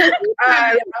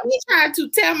 He tried to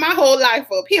tear my whole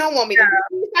life up. He don't want me to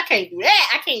do this. I can't do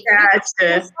that. I can't do that.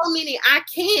 There's so many I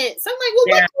can't. So I'm like, well,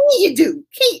 what can you do?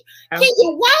 Can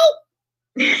you walk?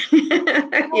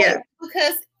 Yeah.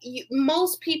 Because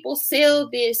most people sell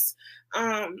this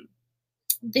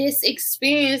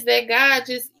experience that God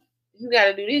you got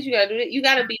to do this, you got to do that, you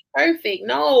got to be perfect.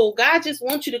 No, God just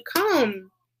wants you to come.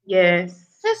 Yes.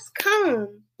 Just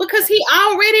come, because he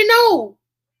already knows.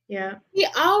 Yeah. He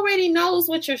already knows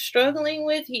what you're struggling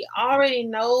with. He already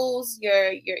knows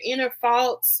your inner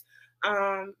faults,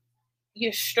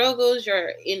 your struggles,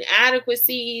 your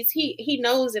inadequacies. He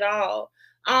knows it all.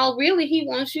 All really he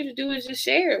wants you to do is just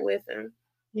share it with him.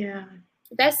 Yeah.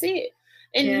 That's it.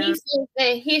 And Yeah. he says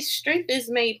that his strength is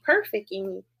made perfect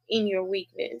in your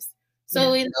weakness.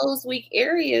 So in those weak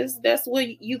areas, that's where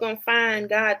you're gonna find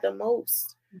God the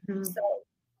most. Mm-hmm. So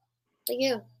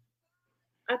yeah,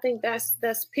 I think that's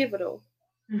pivotal.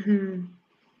 Mm-hmm.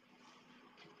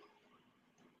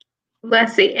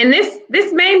 Let's see. And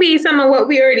this may be some of what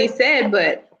we already said,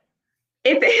 but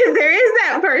if there is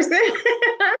that person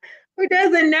who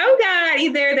doesn't know God,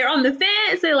 either they're on the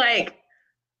fence or like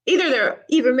either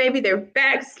maybe they're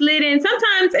backslidden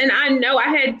sometimes. And I know I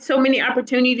had so many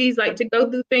opportunities like to go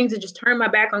through things and just turn my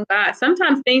back on God.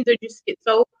 Sometimes things are just get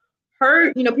so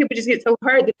hurt, people just get so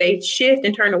hurt that they shift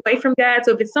and turn away from God.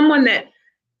 So if it's someone that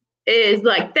is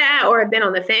like that or have been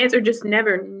on the fence or just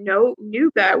never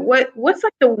knew God, what's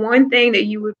like the one thing that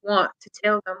you would want to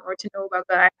tell them or to know about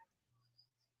God?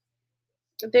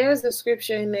 There's a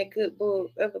scripture in that good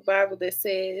book of the Bible that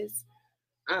says,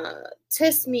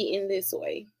 test me in this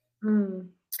way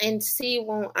and see,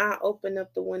 won't I open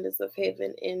up the windows of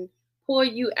heaven and pour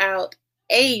you out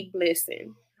a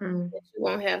blessing that you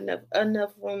won't have enough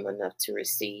room enough to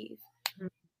receive.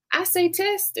 I say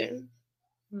test him.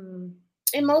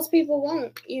 And most people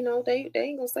won't, they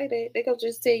ain't gonna say that. They gonna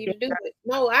just tell you to do it.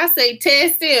 No, I say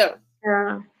test him.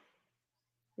 Yeah.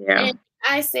 And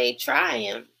I say try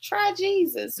him. Try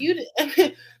Jesus.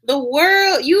 The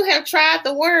world, you have tried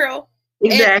the world.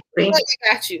 Exactly. What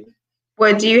got you?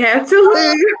 What do you have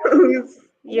to lose?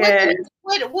 Yeah.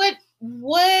 What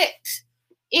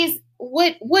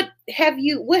have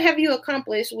you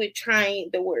accomplished with trying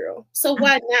the world? So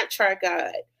why not try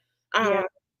God?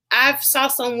 I saw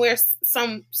somewhere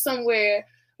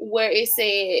where it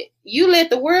said, you let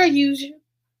the world use you.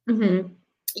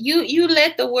 You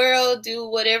let the world do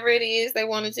whatever it is they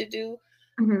wanted to do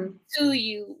to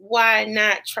you. Why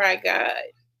not try God?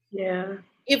 Yeah.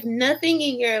 If nothing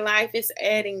in your life is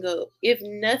adding up, if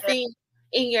nothing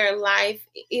in your life,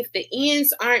 if the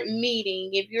ends aren't meeting,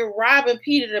 if you're robbing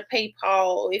Peter to pay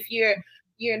Paul, if you're,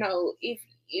 if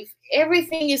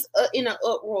everything is in an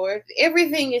uproar, if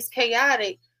everything is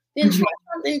chaotic, then try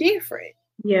something different.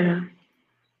 Yeah.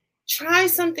 Try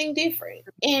something different.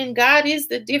 And God is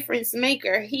the difference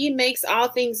maker. He makes all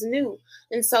things new.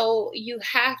 And so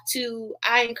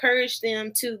I encourage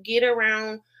them to get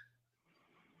around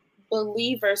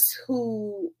believers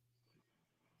who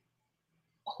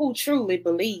truly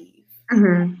believe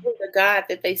in the God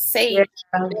that they say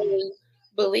they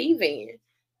believe in.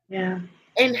 Yeah.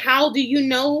 And how do you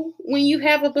know when you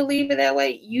have a believer that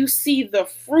way? You see the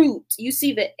fruit, you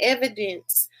see the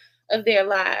evidence of their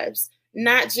lives,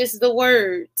 not just the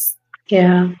words.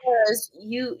 Yeah. Because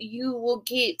you will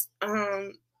get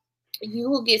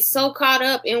so caught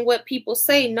up in what people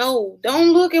say. No,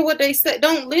 don't look at what they say.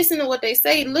 Don't listen to what they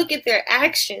say. Look at their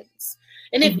actions.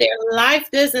 And if their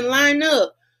life doesn't line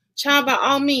up, child, by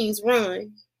all means,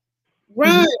 run.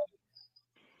 Because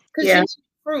you see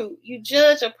fruit. You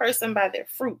judge a person by their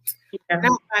fruit,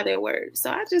 not by their words.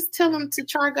 So I just tell them to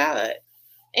try God.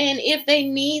 And if they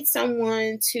need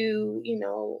someone to,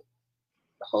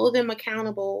 hold them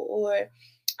accountable or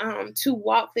to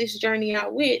walk this journey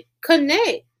out with,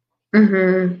 connect.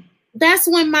 That's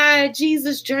when my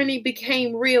Jesus journey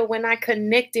became real, when I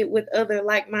connected with other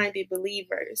like-minded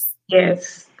believers.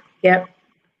 Yes. Yep.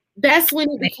 That's when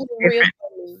it became real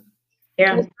for me.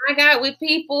 Yeah. I got with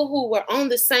people who were on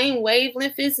the same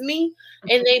wavelength as me,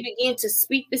 and they began to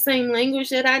speak the same language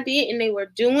that I did, and they were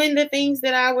doing the things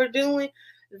that I were doing.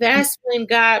 That's when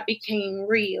God became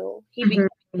real. He became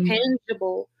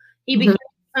tangible. He became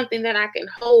something that I can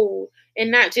hold, and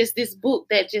not just this book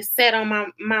that just sat on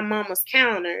my mama's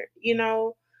counter.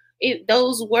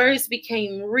 Those words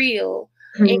became real,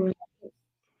 and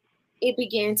it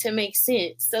began to make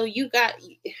sense. So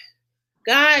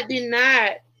God did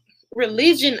not.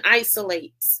 Religion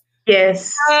isolates.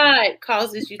 Yes. God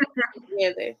causes you to come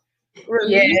together.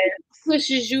 Religion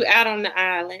pushes you out on the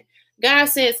island. God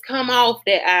says, come off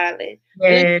that island.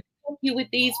 Let me help you with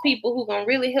these people who are going to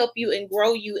really help you and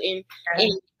grow you and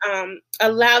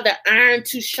allow the iron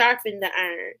to sharpen the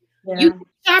iron. You can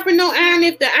sharpen no iron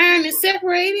if the iron is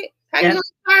separated. How you going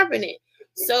to sharpen it?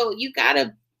 So you got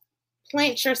to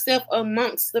plant yourself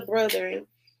amongst the brethren.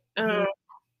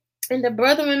 And the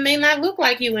brethren may not look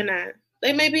like you and I.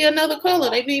 They may be another color.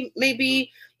 They may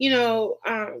be, they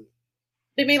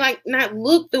may not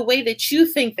look the way that you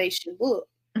think they should look.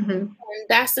 Mm-hmm. And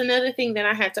that's another thing that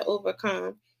I had to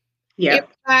overcome. Yeah.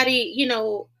 Everybody, you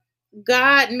know,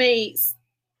 God makes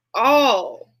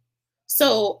all.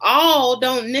 So all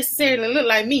don't necessarily look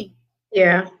like me.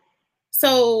 Yeah.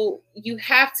 So you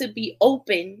have to be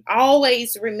open,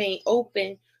 always remain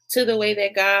open to the way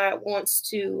that God wants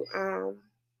to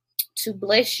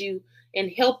bless you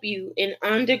and help you and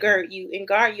undergird you and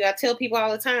guard you. I tell people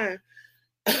all the time,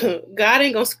 God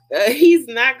ain't gonna, he's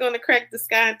not gonna crack the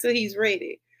sky until he's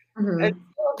ready. Mm-hmm.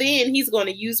 Until then, he's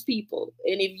gonna use people.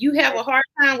 And if you have a hard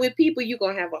time with people, you're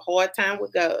gonna have a hard time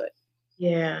with God.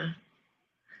 Yeah.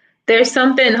 There's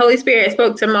something Holy Spirit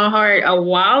spoke to my heart a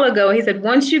while ago. He said,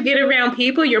 once you get around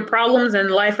people, your problems in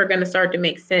life are going to start to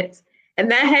make sense. And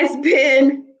that has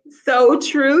been so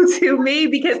true to me,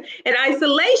 because in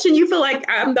isolation, you feel like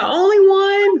I'm the only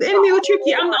one. The enemy will trick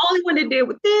you. I'm the only one to deal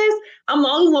with this. I'm the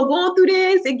only one going through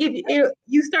this. And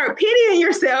you start pitying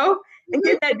yourself and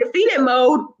get that defeated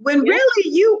mode when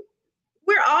really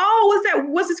we're all,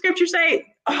 what's the scripture say?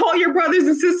 All your brothers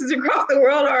and sisters across the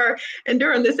world are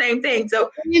enduring the same thing.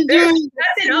 So there's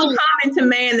nothing uncommon to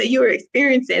man that you're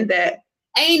experiencing that.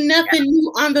 Ain't nothing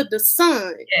new under the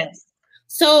sun. Yes.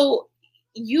 So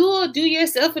you'll do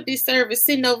yourself a disservice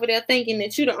sitting over there thinking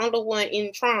that you're the only one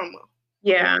in trauma.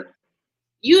 Yeah.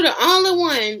 You're the only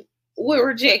one with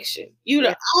rejection. You're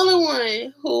the only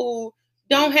one who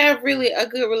don't have really a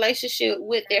good relationship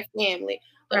with their family.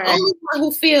 The only one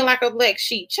who feel like a black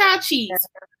sheep. Child cheese.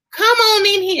 Come on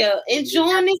in here and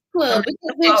join this club,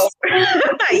 because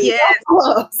there's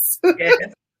clubs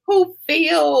who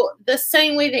feel the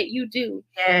same way that you do.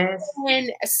 Yes.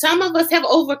 And some of us have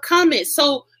overcome it.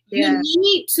 So you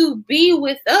need to be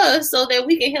with us so that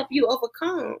we can help you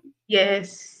overcome.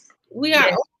 Yes. We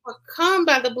are overcome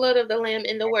by the blood of the Lamb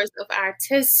and the words of our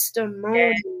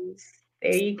testimony. Yes.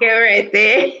 There you go, right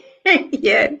there.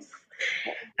 Yes.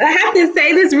 I have to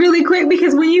say this really quick,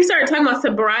 because when you start talking about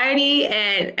sobriety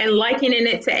and likening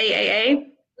it to AAA,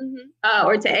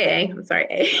 or to AA, I'm sorry,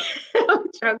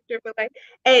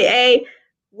 AA,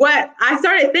 what I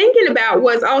started thinking about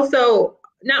was also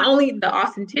not only the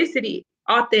authenticity,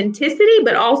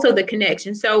 but also the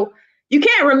connection. So you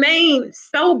can't remain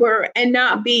sober and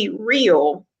not be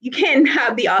real. You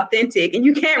cannot be authentic, and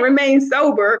you can't remain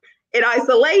sober in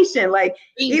isolation. Like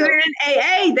even in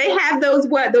AA, they have those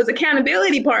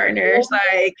accountability partners,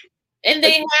 like, and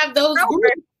they have those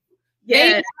groups. They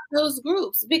have those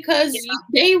groups because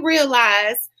they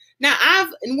realize. Now,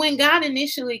 when God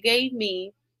initially gave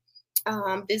me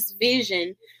this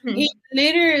vision, he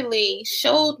literally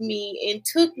showed me and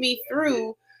took me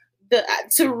through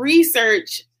to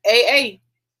research AA.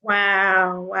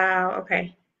 Wow.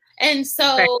 Okay. And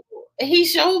so he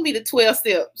showed me the 12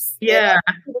 steps. Yeah.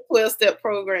 The 12-step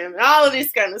program and all of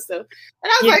this kind of stuff.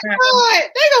 And I was like, God,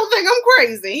 they don't think I'm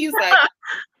crazy. He's like,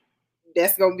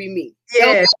 that's going to be me.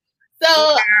 Yeah.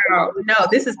 So, no,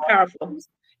 this is powerful.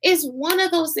 It's one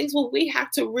of those things where we have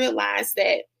to realize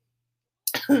that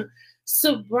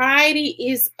sobriety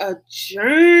is a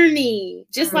journey,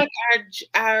 just like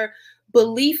our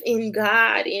belief in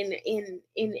God in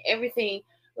everything.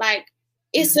 Like,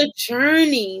 it's a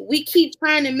journey. We keep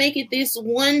trying to make it this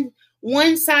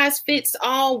one size fits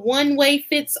all, one way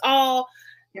fits all.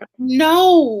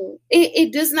 No,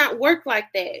 it does not work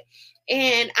like that.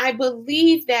 And I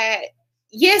believe that,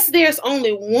 yes, there's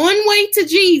only one way to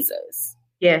Jesus.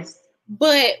 Yes.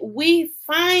 But we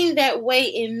find that way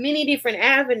in many different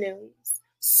avenues.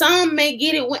 Some may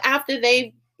get it after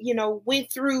they,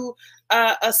 went through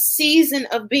a season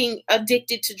of being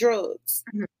addicted to drugs.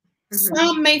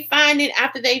 Some may find it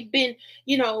after they've been,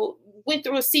 went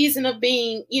through a season of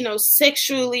being,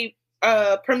 sexually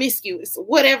promiscuous,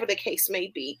 whatever the case may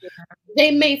be.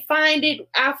 They may find it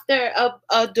after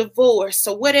a divorce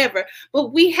or whatever.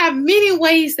 But we have many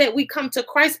ways that we come to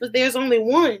Christ, but there's only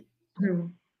one.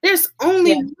 There's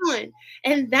only one.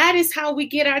 And that is how we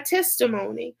get our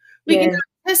testimony. We get our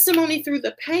testimony through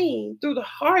the pain, through the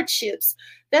hardships.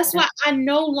 That's why I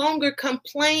no longer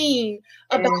complain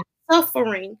about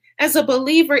suffering. As a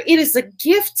believer, it is a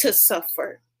gift to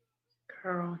suffer.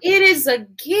 Girl. It is a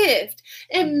gift.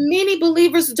 And many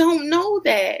believers don't know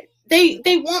that. They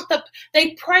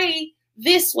pray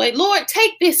this way. Lord,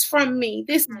 take this from me,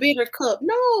 this bitter cup.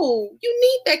 No, you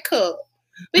need that cup.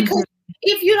 Because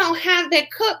if you don't have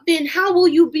that cup, then how will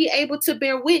you be able to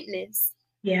bear witness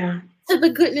to the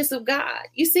goodness of God?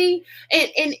 You see? And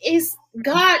it's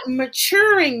God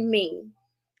maturing me.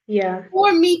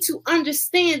 For me to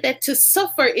understand that to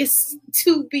suffer is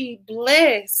to be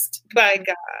blessed by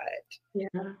God.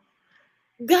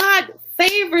 God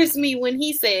favors me when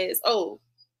he says, oh,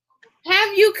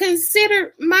 have you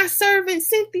considered my servant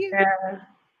Cynthia?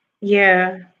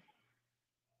 Yeah.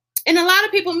 And a lot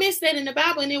of people miss that in the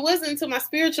Bible. And it wasn't until my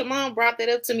spiritual mom brought that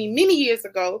up to me many years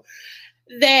ago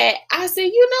that I said,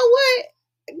 you know what?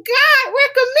 God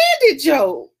recommended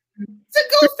Job to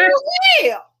go through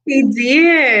hell. He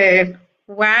did.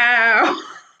 Wow.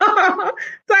 Talk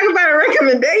about a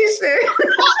recommendation.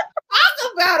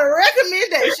 Talk about a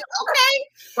recommendation, okay?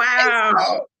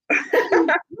 Wow.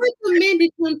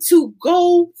 Recommended him to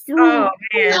go through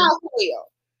hell.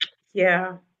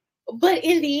 Yeah. But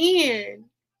in the end,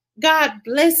 God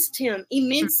blessed him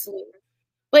immensely.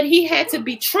 But he had to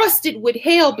be trusted with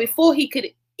hell before he could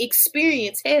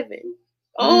experience heaven.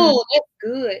 Oh, that's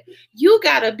good. You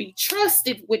got to be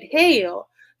trusted with hell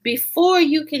before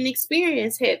you can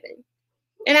experience heaven.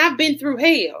 And I've been through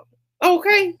hell.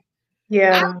 Okay?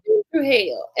 Yeah. I've been through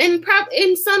hell. And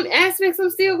in some aspects, I'm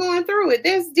still going through it.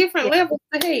 There's different levels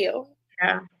of hell.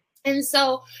 Yeah. And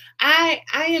so I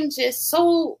am just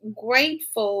so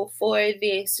grateful for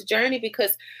this journey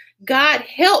because God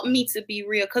helped me to be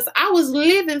real because I was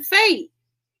living faith.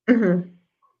 Mm-hmm.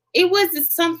 It wasn't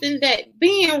something that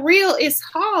being real is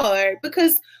hard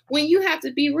because when you have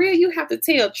to be real, you have to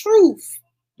tell truth.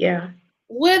 Yeah.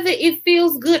 Whether it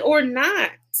feels good or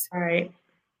not. All right.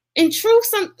 And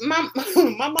truth, my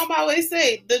mom always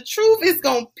say, the truth is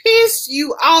going to piss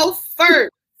you off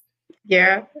first.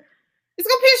 Yeah. It's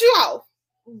going to piss you off.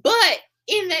 But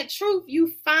in that truth,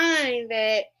 you find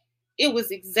that it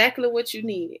was exactly what you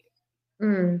needed.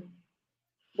 Mm.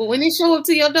 But when it show up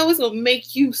to your door, it's going to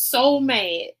make you so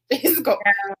mad. It's going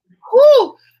to,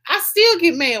 whoo, I still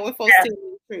get mad when folks tell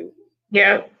me the truth.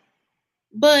 Yeah.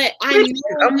 But I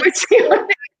know it's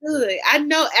good. I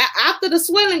know after the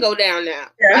swelling go down now.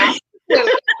 Yeah.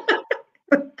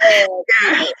 I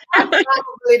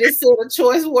probably just said a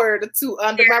choice word or two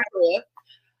under my breath.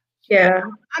 Yeah.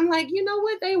 I'm like, you know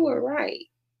what? They were right.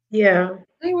 Yeah.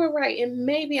 They were right. And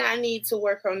maybe I need to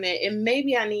work on that. And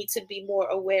maybe I need to be more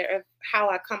aware of how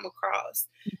I come across.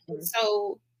 Mm-hmm.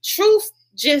 So truth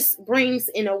just brings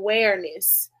an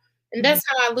awareness. And that's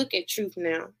how I look at truth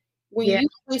now. When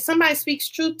somebody speaks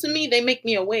truth to me, they make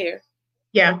me aware.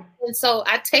 Yeah. And so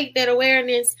I take that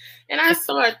awareness and I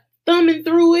start thumbing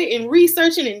through it and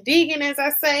researching and digging, as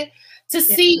I say, to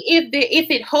see if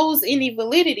it holds any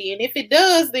validity. And if it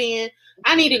does, then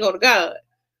I need to go to God.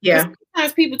 Yeah.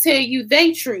 Sometimes people tell you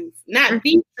they truth, not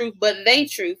the truth, but they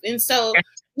truth. And so,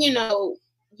 you know,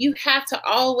 you have to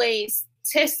always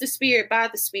test the spirit by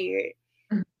the spirit.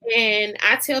 And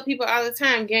I tell people all the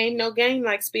time, game, no game,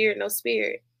 like spirit, no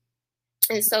spirit.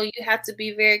 And so you have to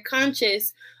be very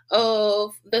conscious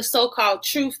of the so-called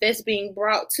truth that's being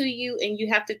brought to you, and you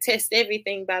have to test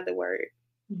everything by the word.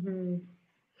 Mm-hmm.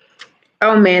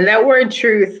 Oh man, that word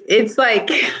truth. It's like,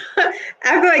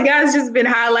 I feel like God's just been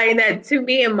highlighting that to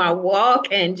me in my walk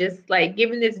and just like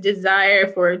giving this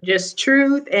desire for just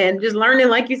truth and just learning,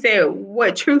 like you said,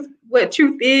 what truth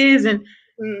is. And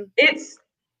it's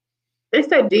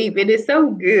so deep. It is so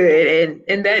good.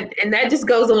 And that just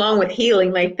goes along with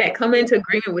healing, like that come into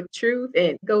agreement with truth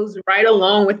and goes right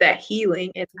along with that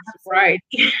healing. And right.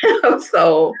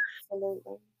 So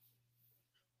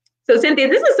Cynthia,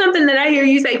 this is something that I hear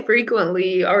you say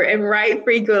frequently and write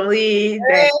frequently,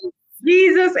 that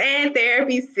Jesus and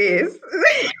therapy, sis.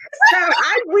 So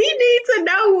we need to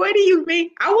know, what do you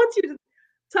mean? I want you to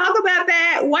talk about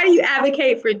that. Why do you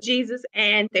advocate for Jesus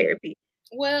and therapy?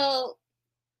 Well,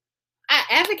 I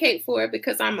advocate for it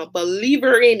because I'm a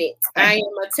believer in it. I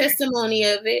am a testimony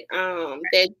of it,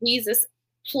 that Jesus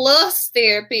plus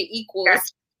therapy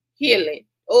equals healing.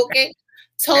 Okay.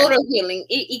 Total healing.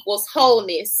 It equals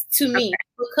wholeness to me,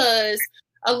 because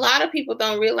a lot of people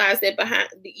don't realize that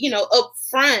up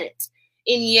front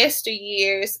in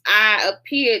yesteryears, I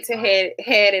appeared to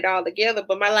had it all together,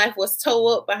 but my life was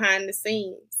towed up behind the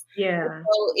scenes. Yeah.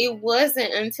 So it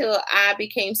wasn't until I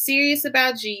became serious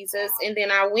about Jesus, and then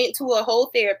I went to a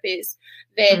whole therapist,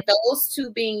 that those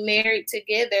two being married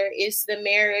together is the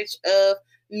marriage of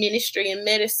ministry and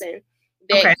medicine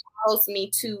that calls me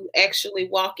to actually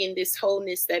walk in this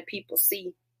wholeness that people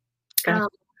see.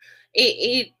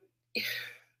 It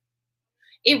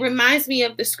reminds me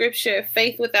of the scripture,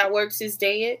 faith without works is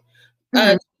dead.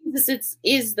 Jesus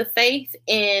is the faith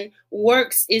and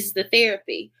works is the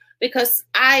therapy. Because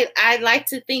I like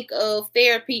to think of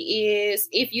therapy is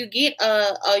if you get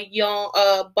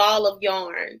a ball of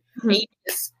yarn and you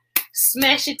just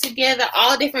smash it together,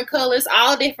 all different colors,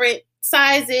 all different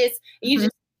sizes, and you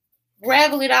just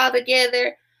ravel it all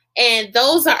together, and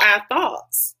those are our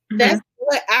thoughts. That's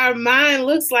what our mind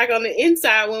looks like on the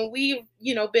inside when we've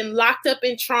been locked up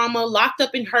in trauma, locked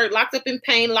up in hurt, locked up in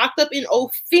pain, locked up in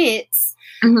offense.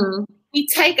 we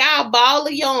take our ball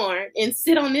of yarn and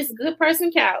sit on this good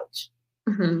person couch,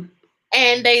 mm-hmm.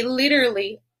 and they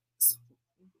literally,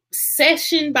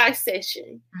 session by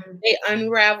session, mm-hmm. they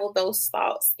unravel those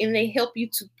thoughts and they help you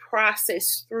to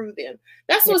process through them.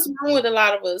 That's what's wrong with a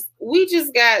lot of us. We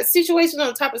just got situations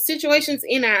on top of situations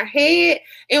in our head,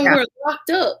 and we're locked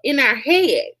up in our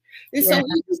head. And so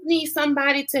we just need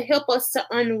somebody to help us to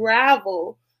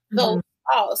unravel those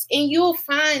thoughts. And you'll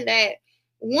find that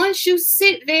once you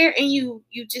sit there and you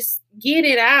just get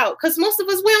it out, because most of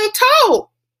us, we don't talk.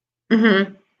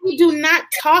 Mm-hmm. We do not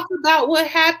talk about what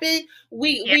happened.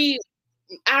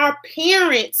 Our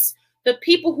parents, the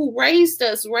people who raised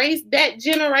us, raised that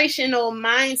generational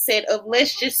mindset of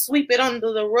let's just sweep it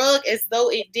under the rug as though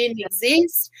it didn't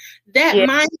exist. That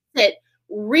mindset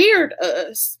reared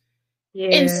us. Yeah.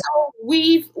 And so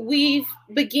we've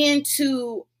begun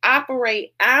to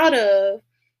operate out of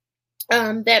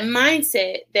that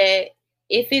mindset that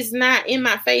if it's not in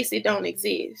my face, it don't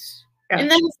exist. Yeah.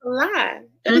 And that's a lie.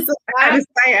 That is a lie. Just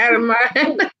stay out of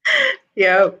mind.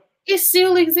 Yep. It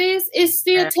still exists. It's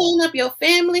still tearing up your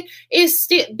family. It's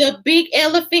still, the big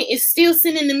elephant is still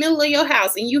sitting in the middle of your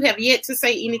house, and you have yet to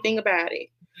say anything about it.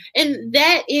 And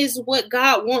that is what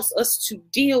God wants us to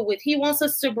deal with. He wants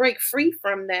us to break free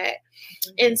from that.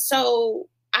 And so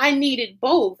I needed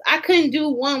both. I couldn't do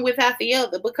one without the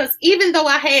other, because even though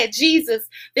I had Jesus,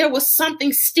 there was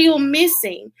something still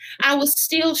missing. I was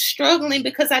still struggling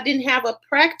because I didn't have a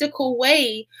practical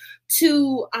way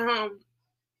to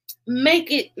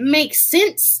make it make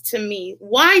sense to me.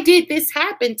 Why did this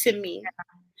happen to me?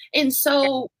 And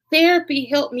so therapy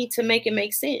helped me to make it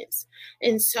make sense.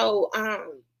 And so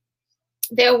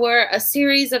there were a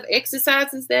series of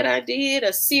exercises that I did,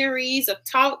 a series of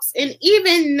talks, and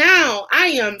even now I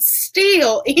am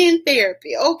still in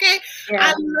therapy. Okay.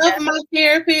 I love my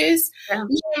therapist.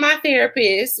 Me and my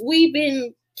therapist, we've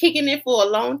been kicking it for a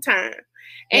long time.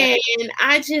 And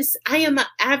I am an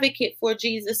advocate for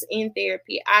Jesus in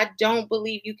therapy. I don't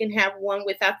believe you can have one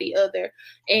without the other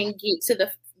and get to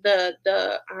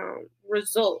the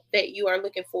result that you are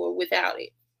looking for without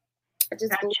it. I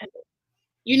just believe it.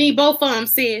 You need both of them,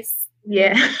 sis.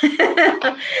 Yeah.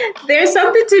 There's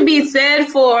something to be said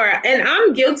for, and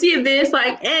I'm guilty of this,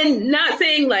 and not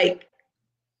saying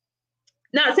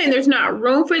there's not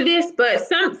room for this, but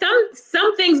some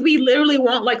things we literally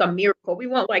want like a miracle. We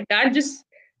want like God just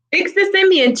fix this in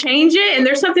me and change it. And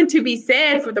there's something to be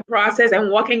said for the process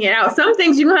and walking it out. Some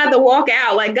things you don't have to walk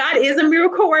out. Like God is a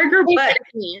miracle worker, but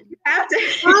you have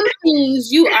to. Some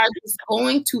things you are just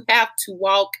going to have to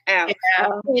walk out.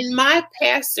 Yeah. And my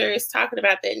pastor is talking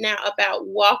about that now, about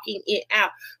walking it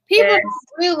out. People don't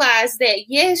realize that,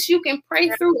 yes, you can pray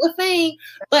through a thing,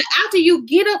 but after you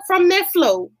get up from that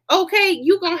flow, okay,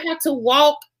 you're going to have to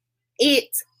walk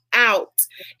it out.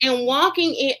 And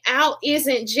walking it out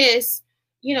isn't just,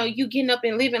 you getting up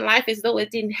and living life as though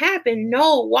it didn't happen.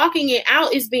 No, walking it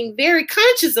out is being very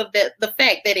conscious of the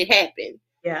fact that it happened.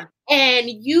 Yeah. And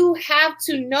you have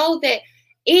to know that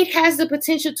it has the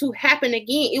potential to happen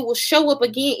again. It will show up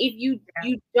again if you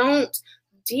don't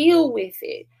deal with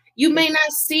it. You may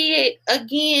not see it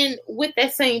again with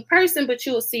that same person, but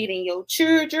you'll see it in your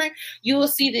children. You will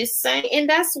see this same, and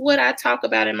that's what I talk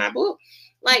about in my book.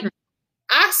 Like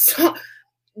I saw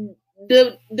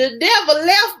the devil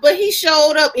left, but he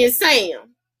showed up in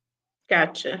Sam.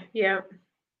 Gotcha. Yeah.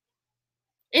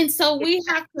 And so we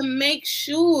have to make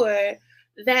sure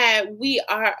that we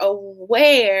are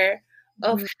aware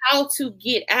of how to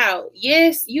get out.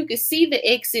 Yes, you can see the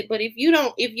exit, but if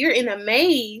you're in a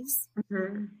maze,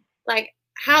 like,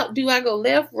 how do I go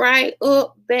left, right,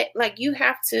 up, back? Like, you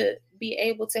have to be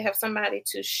able to have somebody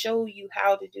to show you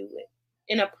how to do it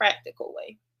in a practical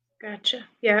way. Gotcha.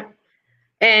 Yeah.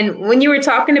 And when you were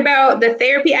talking about the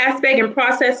therapy aspect and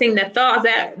processing the thoughts,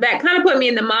 that kind of put me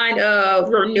in the mind of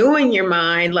renewing your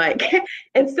mind. Like,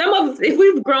 and if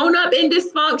we've grown up in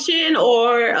dysfunction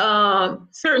or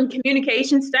certain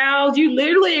communication styles, you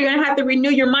literally are going to have to renew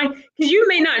your mind, because you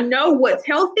may not know what's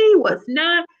healthy, what's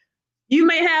not. You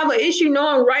may have an issue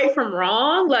knowing right from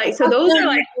wrong. Like, so those are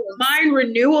like mind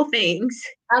renewal things.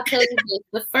 I'll tell you this,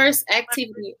 the first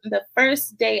activity, the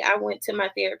first day I went to my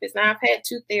therapist. Now, I've had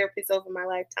 2 therapists over my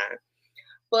lifetime,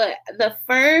 but the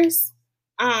first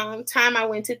time I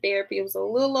went to therapy, it was a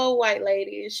little old white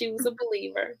lady, and she was a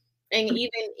believer. And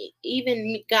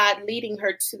even God leading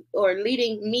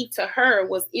me to her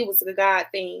was a God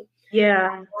thing.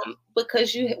 Yeah.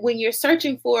 Because when you're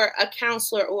searching for a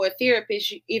counselor or a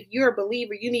therapist, if you're a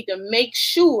believer, you need to make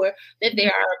sure that they are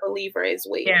a believer as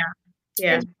well. Yeah.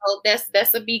 Yeah. And so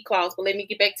that's a B clause, but let me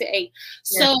get back to A.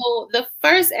 So the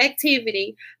first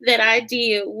activity that I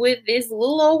did with this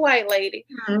little old white lady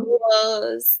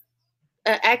was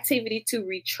an activity to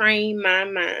retrain my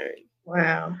mind.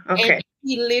 Wow. Okay. And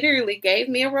he literally gave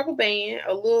me a rubber band,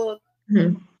 a little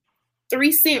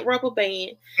 3-cent rubber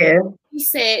band. Yeah. He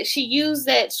said she used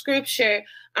that scripture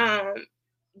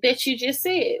that you just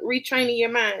said, retraining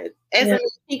your mind. As I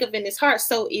think of in his heart,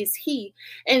 so is he.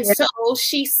 And so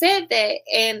she said that,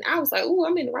 and I was like, "Oh,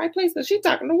 I'm in the right place because she's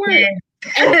talking the word."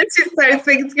 And she started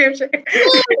speaking scripture.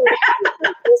 She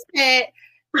said,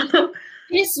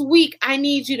 this week, I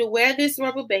need you to wear this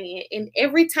rubber band, and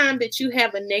every time that you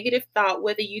have a negative thought,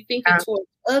 whether you think it towards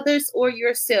others or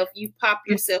yourself, you pop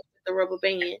yourself with the rubber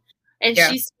band. And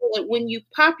she said, when you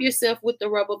pop yourself with the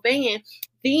rubber band,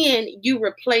 then you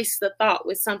replace the thought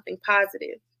with something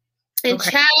positive. And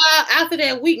child, after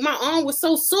that week, my arm was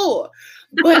so sore.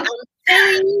 But I'm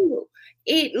telling you,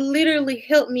 it literally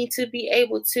helped me to be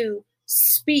able to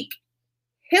speak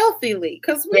healthily.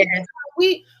 Because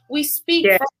we speak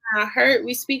from our hurt,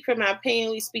 we speak from our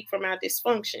pain, we speak from our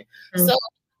dysfunction. So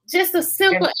just a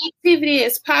simple activity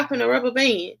as popping a rubber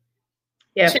band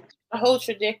changed the whole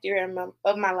trajectory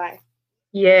of my life.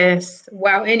 Yes.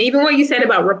 Wow. And even what you said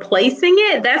about replacing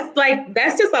it,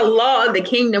 that's just a law of the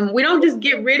kingdom. We don't just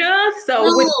get rid of.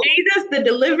 So with Jesus, the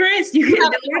deliverance, you get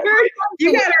delivered.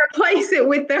 You got to replace it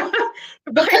with the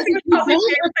because if you don't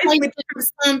replace it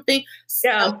with something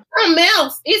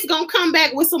else, it's gonna come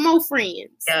back with some more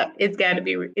friends. Yeah, it's got to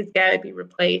be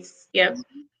replaced. Yep,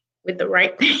 with the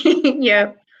right thing.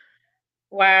 Yep.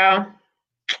 Wow.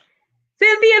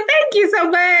 Cynthia, thank you so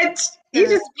much. You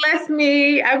just blessed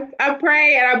me. I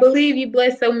pray and I believe you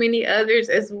bless so many others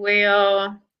as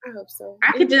well. I hope so.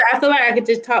 I feel like I could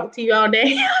just talk to you all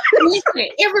day. Listen,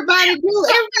 everybody do.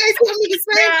 Everybody's telling me the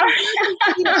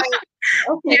same thing.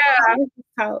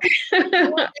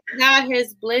 What God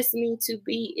has blessed me to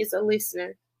be is a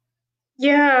listener.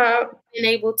 Yeah. Been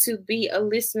able to be a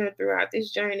listener throughout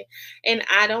this journey. And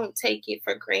I don't take it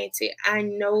for granted. I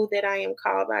know that I am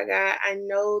called by God. I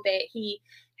know that He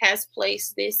has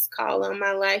placed this call on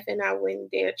my life, and I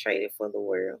wouldn't dare trade it for the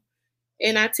world.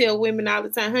 And I tell women all the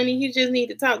time, honey, you just need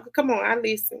to talk. Come on, I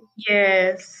listen.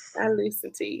 Yes. I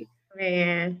listen to you.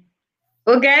 Man.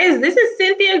 Well, guys, this is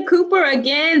Cynthia Cooper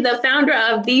again, the founder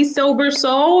of The Sober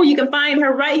Soul. You can find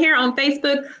her right here on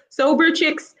Facebook,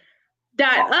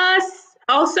 soberchicks.us.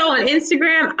 Also on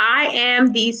Instagram, I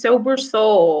am The Sober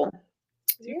Soul.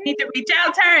 You need to reach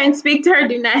out to her and speak to her.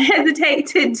 Do not hesitate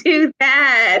to do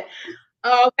that.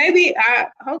 Hopefully I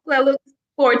look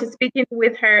forward to speaking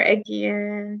with her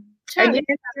again.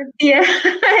 Yeah.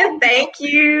 Thank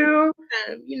you.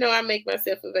 You know, I make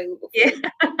myself available. Yeah.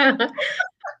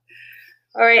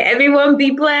 All right, everyone,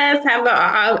 be blessed. Have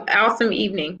an awesome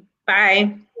evening.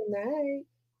 Bye. Good night.